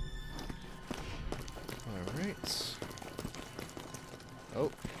 Alright. Oh,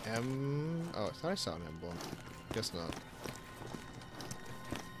 oh, I thought I saw an emblem. Guess not.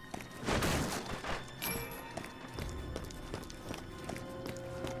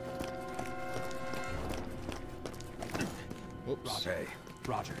 Whoops. Roger. Hey.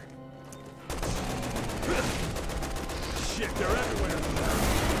 Roger. Shit, they're everywhere.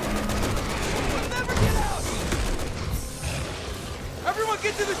 We'll never get out! Everyone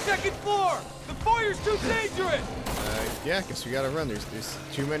get to the second floor! The foyer's too dangerous! Yeah, I guess we gotta run. There's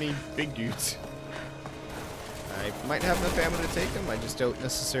too many big dudes. I might have enough ammo to take them, I just don't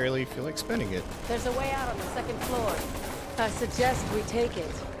necessarily feel like spending it. There's a way out on the second floor. I suggest we take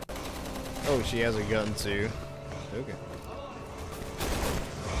it. Oh, she has a gun too. Okay.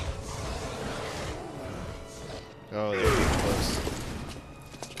 Oh, they're getting close.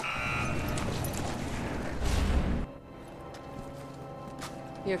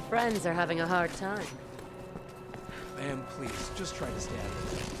 Your friends are having a hard time. Ma'am, please, just try to stand.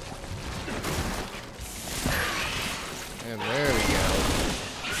 And there we go.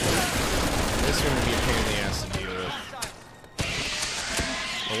 This is going to be a pain in the ass to deal with.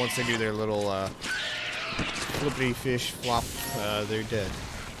 But once they do their little flippity fish flop, they're dead.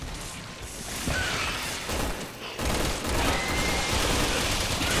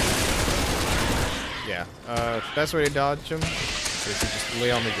 Yeah, best way to dodge them is to just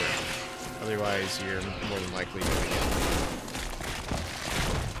lay on the ground. Otherwise, you're more than likely going to get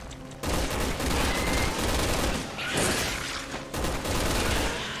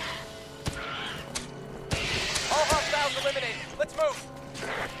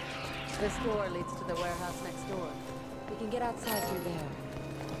This door leads to the warehouse next door. We can get outside through there.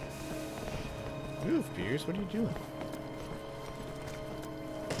 Move, Pierce. What are you doing?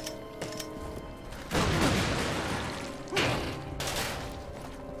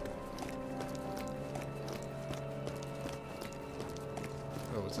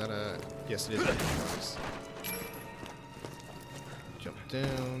 Oh, is that a... Yes, it is. Jump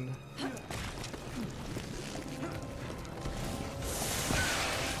down.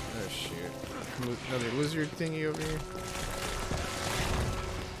 Oh, shoot. Another lizard thingy over here.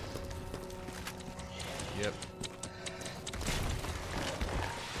 Yep.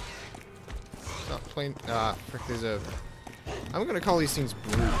 Stop playing. Frick, there's a... I'm gonna call these things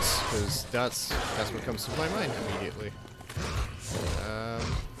brutes, because that's what comes to my mind immediately.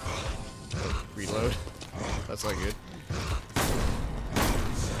 Reload. That's not good.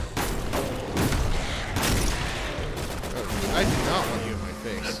 Oh, I do not want you in my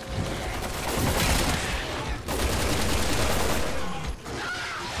face.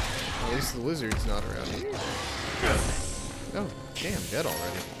 At least the lizard's not around here. Oh, damn, dead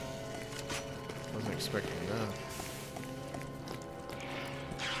already. Wasn't expecting that.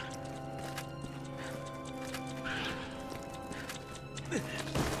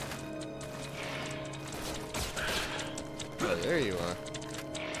 Oh, there you are.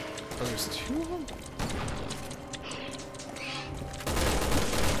 Oh, there's two of them?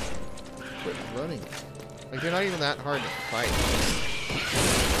 Quit running. Like, they're not even that hard to fight.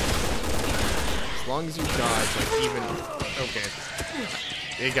 As long as you dodge, like, even... Okay.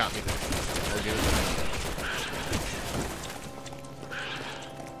 They got me there. I'll give it that.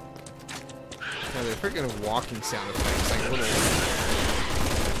 Now, they're freaking walking sound effects, like little...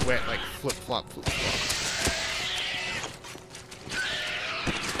 wet, like, flip-flop, flip-flop.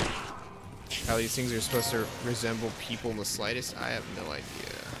 How these things are supposed to resemble people in the slightest, I have no idea.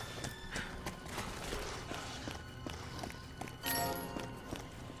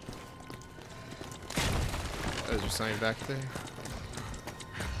 Oh, there's a sign back there.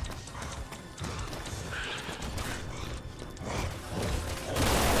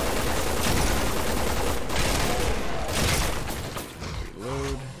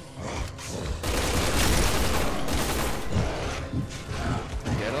 Reload.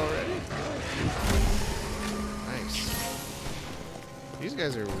 Dead already? Nice. These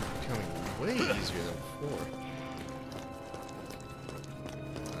guys are becoming way easier than before.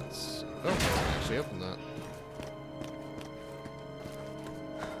 That's... Oh, I can actually open that.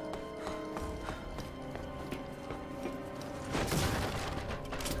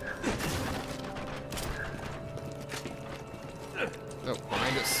 Oh,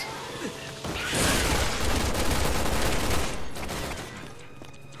 behind us.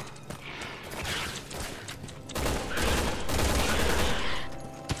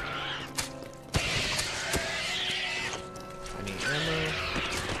 Any ammo?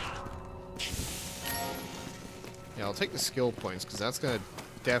 Yeah, I'll take the skill points, because that's going to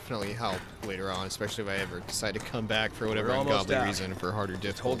definitely help later on, especially if I ever decide to come back for whatever ungodly reason for harder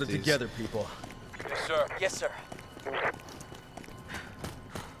difficulties. Hold it together, people. Yes, sir. Yes, sir.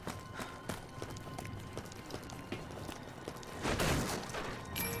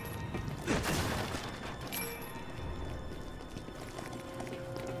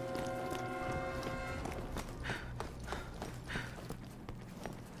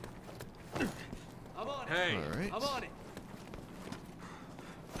 Hey, all right. I'm on it.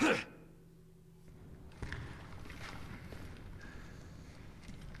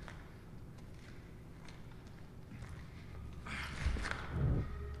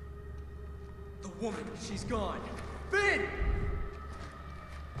 The woman, she's gone. Finn!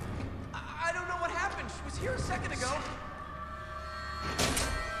 I don't know what happened. She was here a second ago.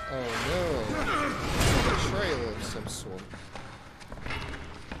 Oh no. Betrayal of some sort.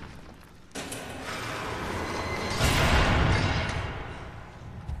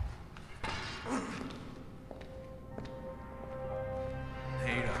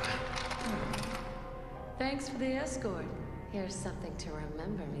 Thanks for the escort. Here's something to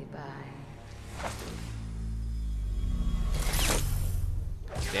remember me by.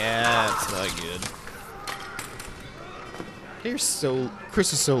 Yeah, it's not good.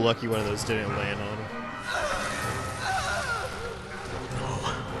 Chris is so lucky one of those didn't land on him.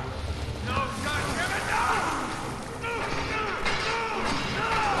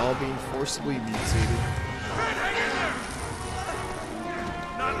 All being forcibly mutated.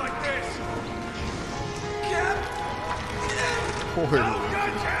 Not like this! Poor Lincoln.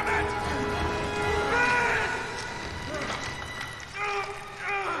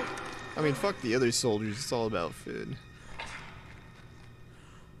 I mean, fuck the other soldiers. It's all about Finn.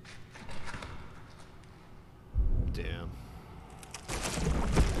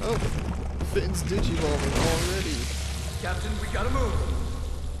 Oh, Finn's digivolving already. Captain, we gotta move.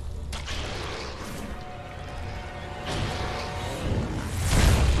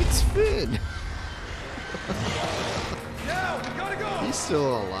 It's Finn. Now, we gotta go. He's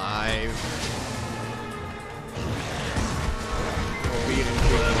still alive. Oh, we didn't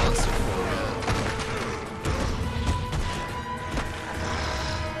big monster for yet.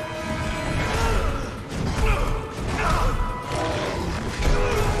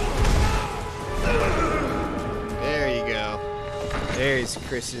 There you go. There's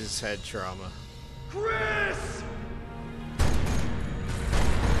Chris's head trauma. Chris!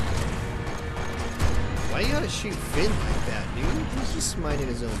 Why you gotta shoot Finn like that, dude? He's just minding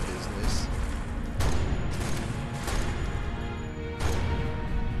his own business.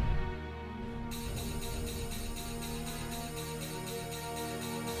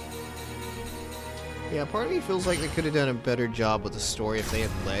 Yeah, part of me feels like they could have done a better job with the story if they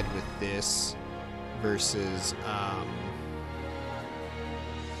had led with this versus,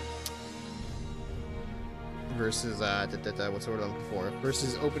 what's the word I'm looking for?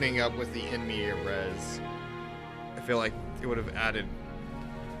 Versus opening up with the in media res. I feel like it would have added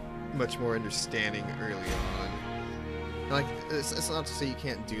much more understanding early on. Like, it's not to say you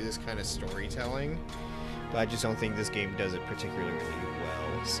can't do this kind of storytelling, but I just don't think this game does it particularly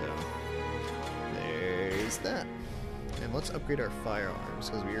well, so there's that. And let's upgrade our firearms,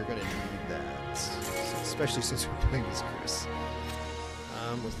 because we are going to need that, especially since we're playing as Chris.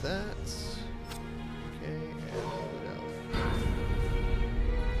 With that, okay, and load out.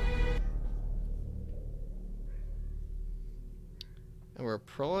 And we're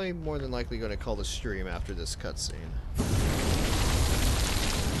probably more than likely going to call the stream after this cutscene.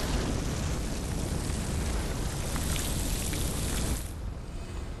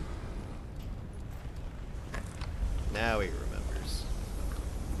 Now he remembers.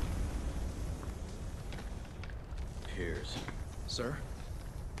 Piers. Sir?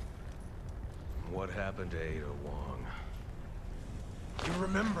 What happened to Ada Wong? You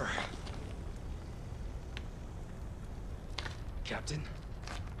remember? Captain?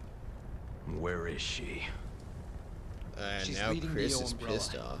 Where is she? And She's now leading Chris the is umbrella.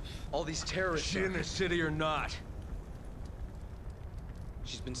 pissed off. All these terrorists. Is she in the city or not?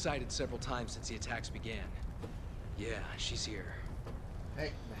 She's been sighted several times since the attacks began. Yeah, she's here.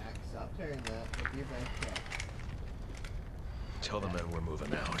 Hey, Max, stop tearing that. Look your back cat. Tell the men we're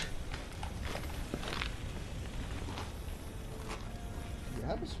moving out. You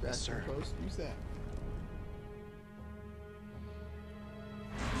have a scratch sir. post, use that.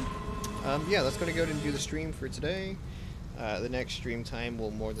 Yeah, that's going to go ahead and do the stream for today. The next stream time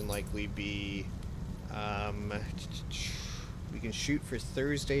will more than likely be, we can shoot for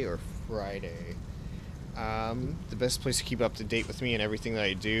Thursday or Friday. The best place to keep up to date with me and everything that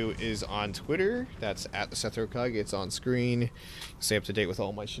I do is on Twitter. That's @TheSethRokage. It's on screen. Stay up to date with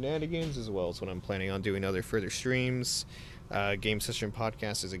all my shenanigans, as well as when I'm planning on doing other further streams. GameSession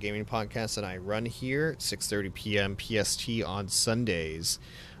podcast is a gaming podcast that I run here at 6:30 p.m. PST on Sundays.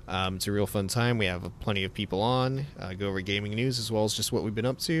 It's a real fun time. We have plenty of people on. Go over gaming news as well as just what we've been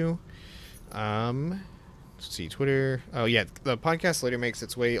up to. Let's see, Twitter. Oh yeah, the podcast later makes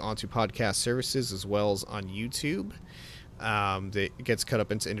its way onto podcast services as well as on YouTube. It gets cut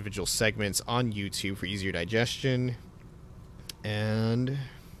up into individual segments on YouTube for easier digestion. And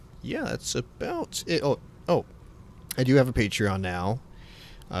yeah, that's about it. Oh, I do have a Patreon now.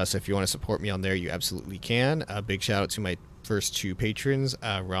 So if you want to support me on there, you absolutely can. A big shout out to my first two patrons,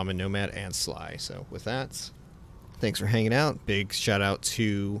 Ramen Nomad and Sly. So with that, thanks for hanging out. Big shout out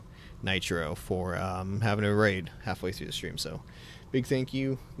to Nitro for having a raid halfway through the stream. So big thank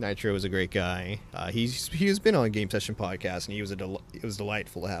you. Nitro is a great guy. He's been on GameSession podcast, and it was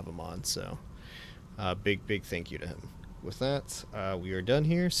delightful to have him on. So big thank you to him. With that, we are done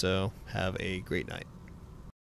here. So have a great night.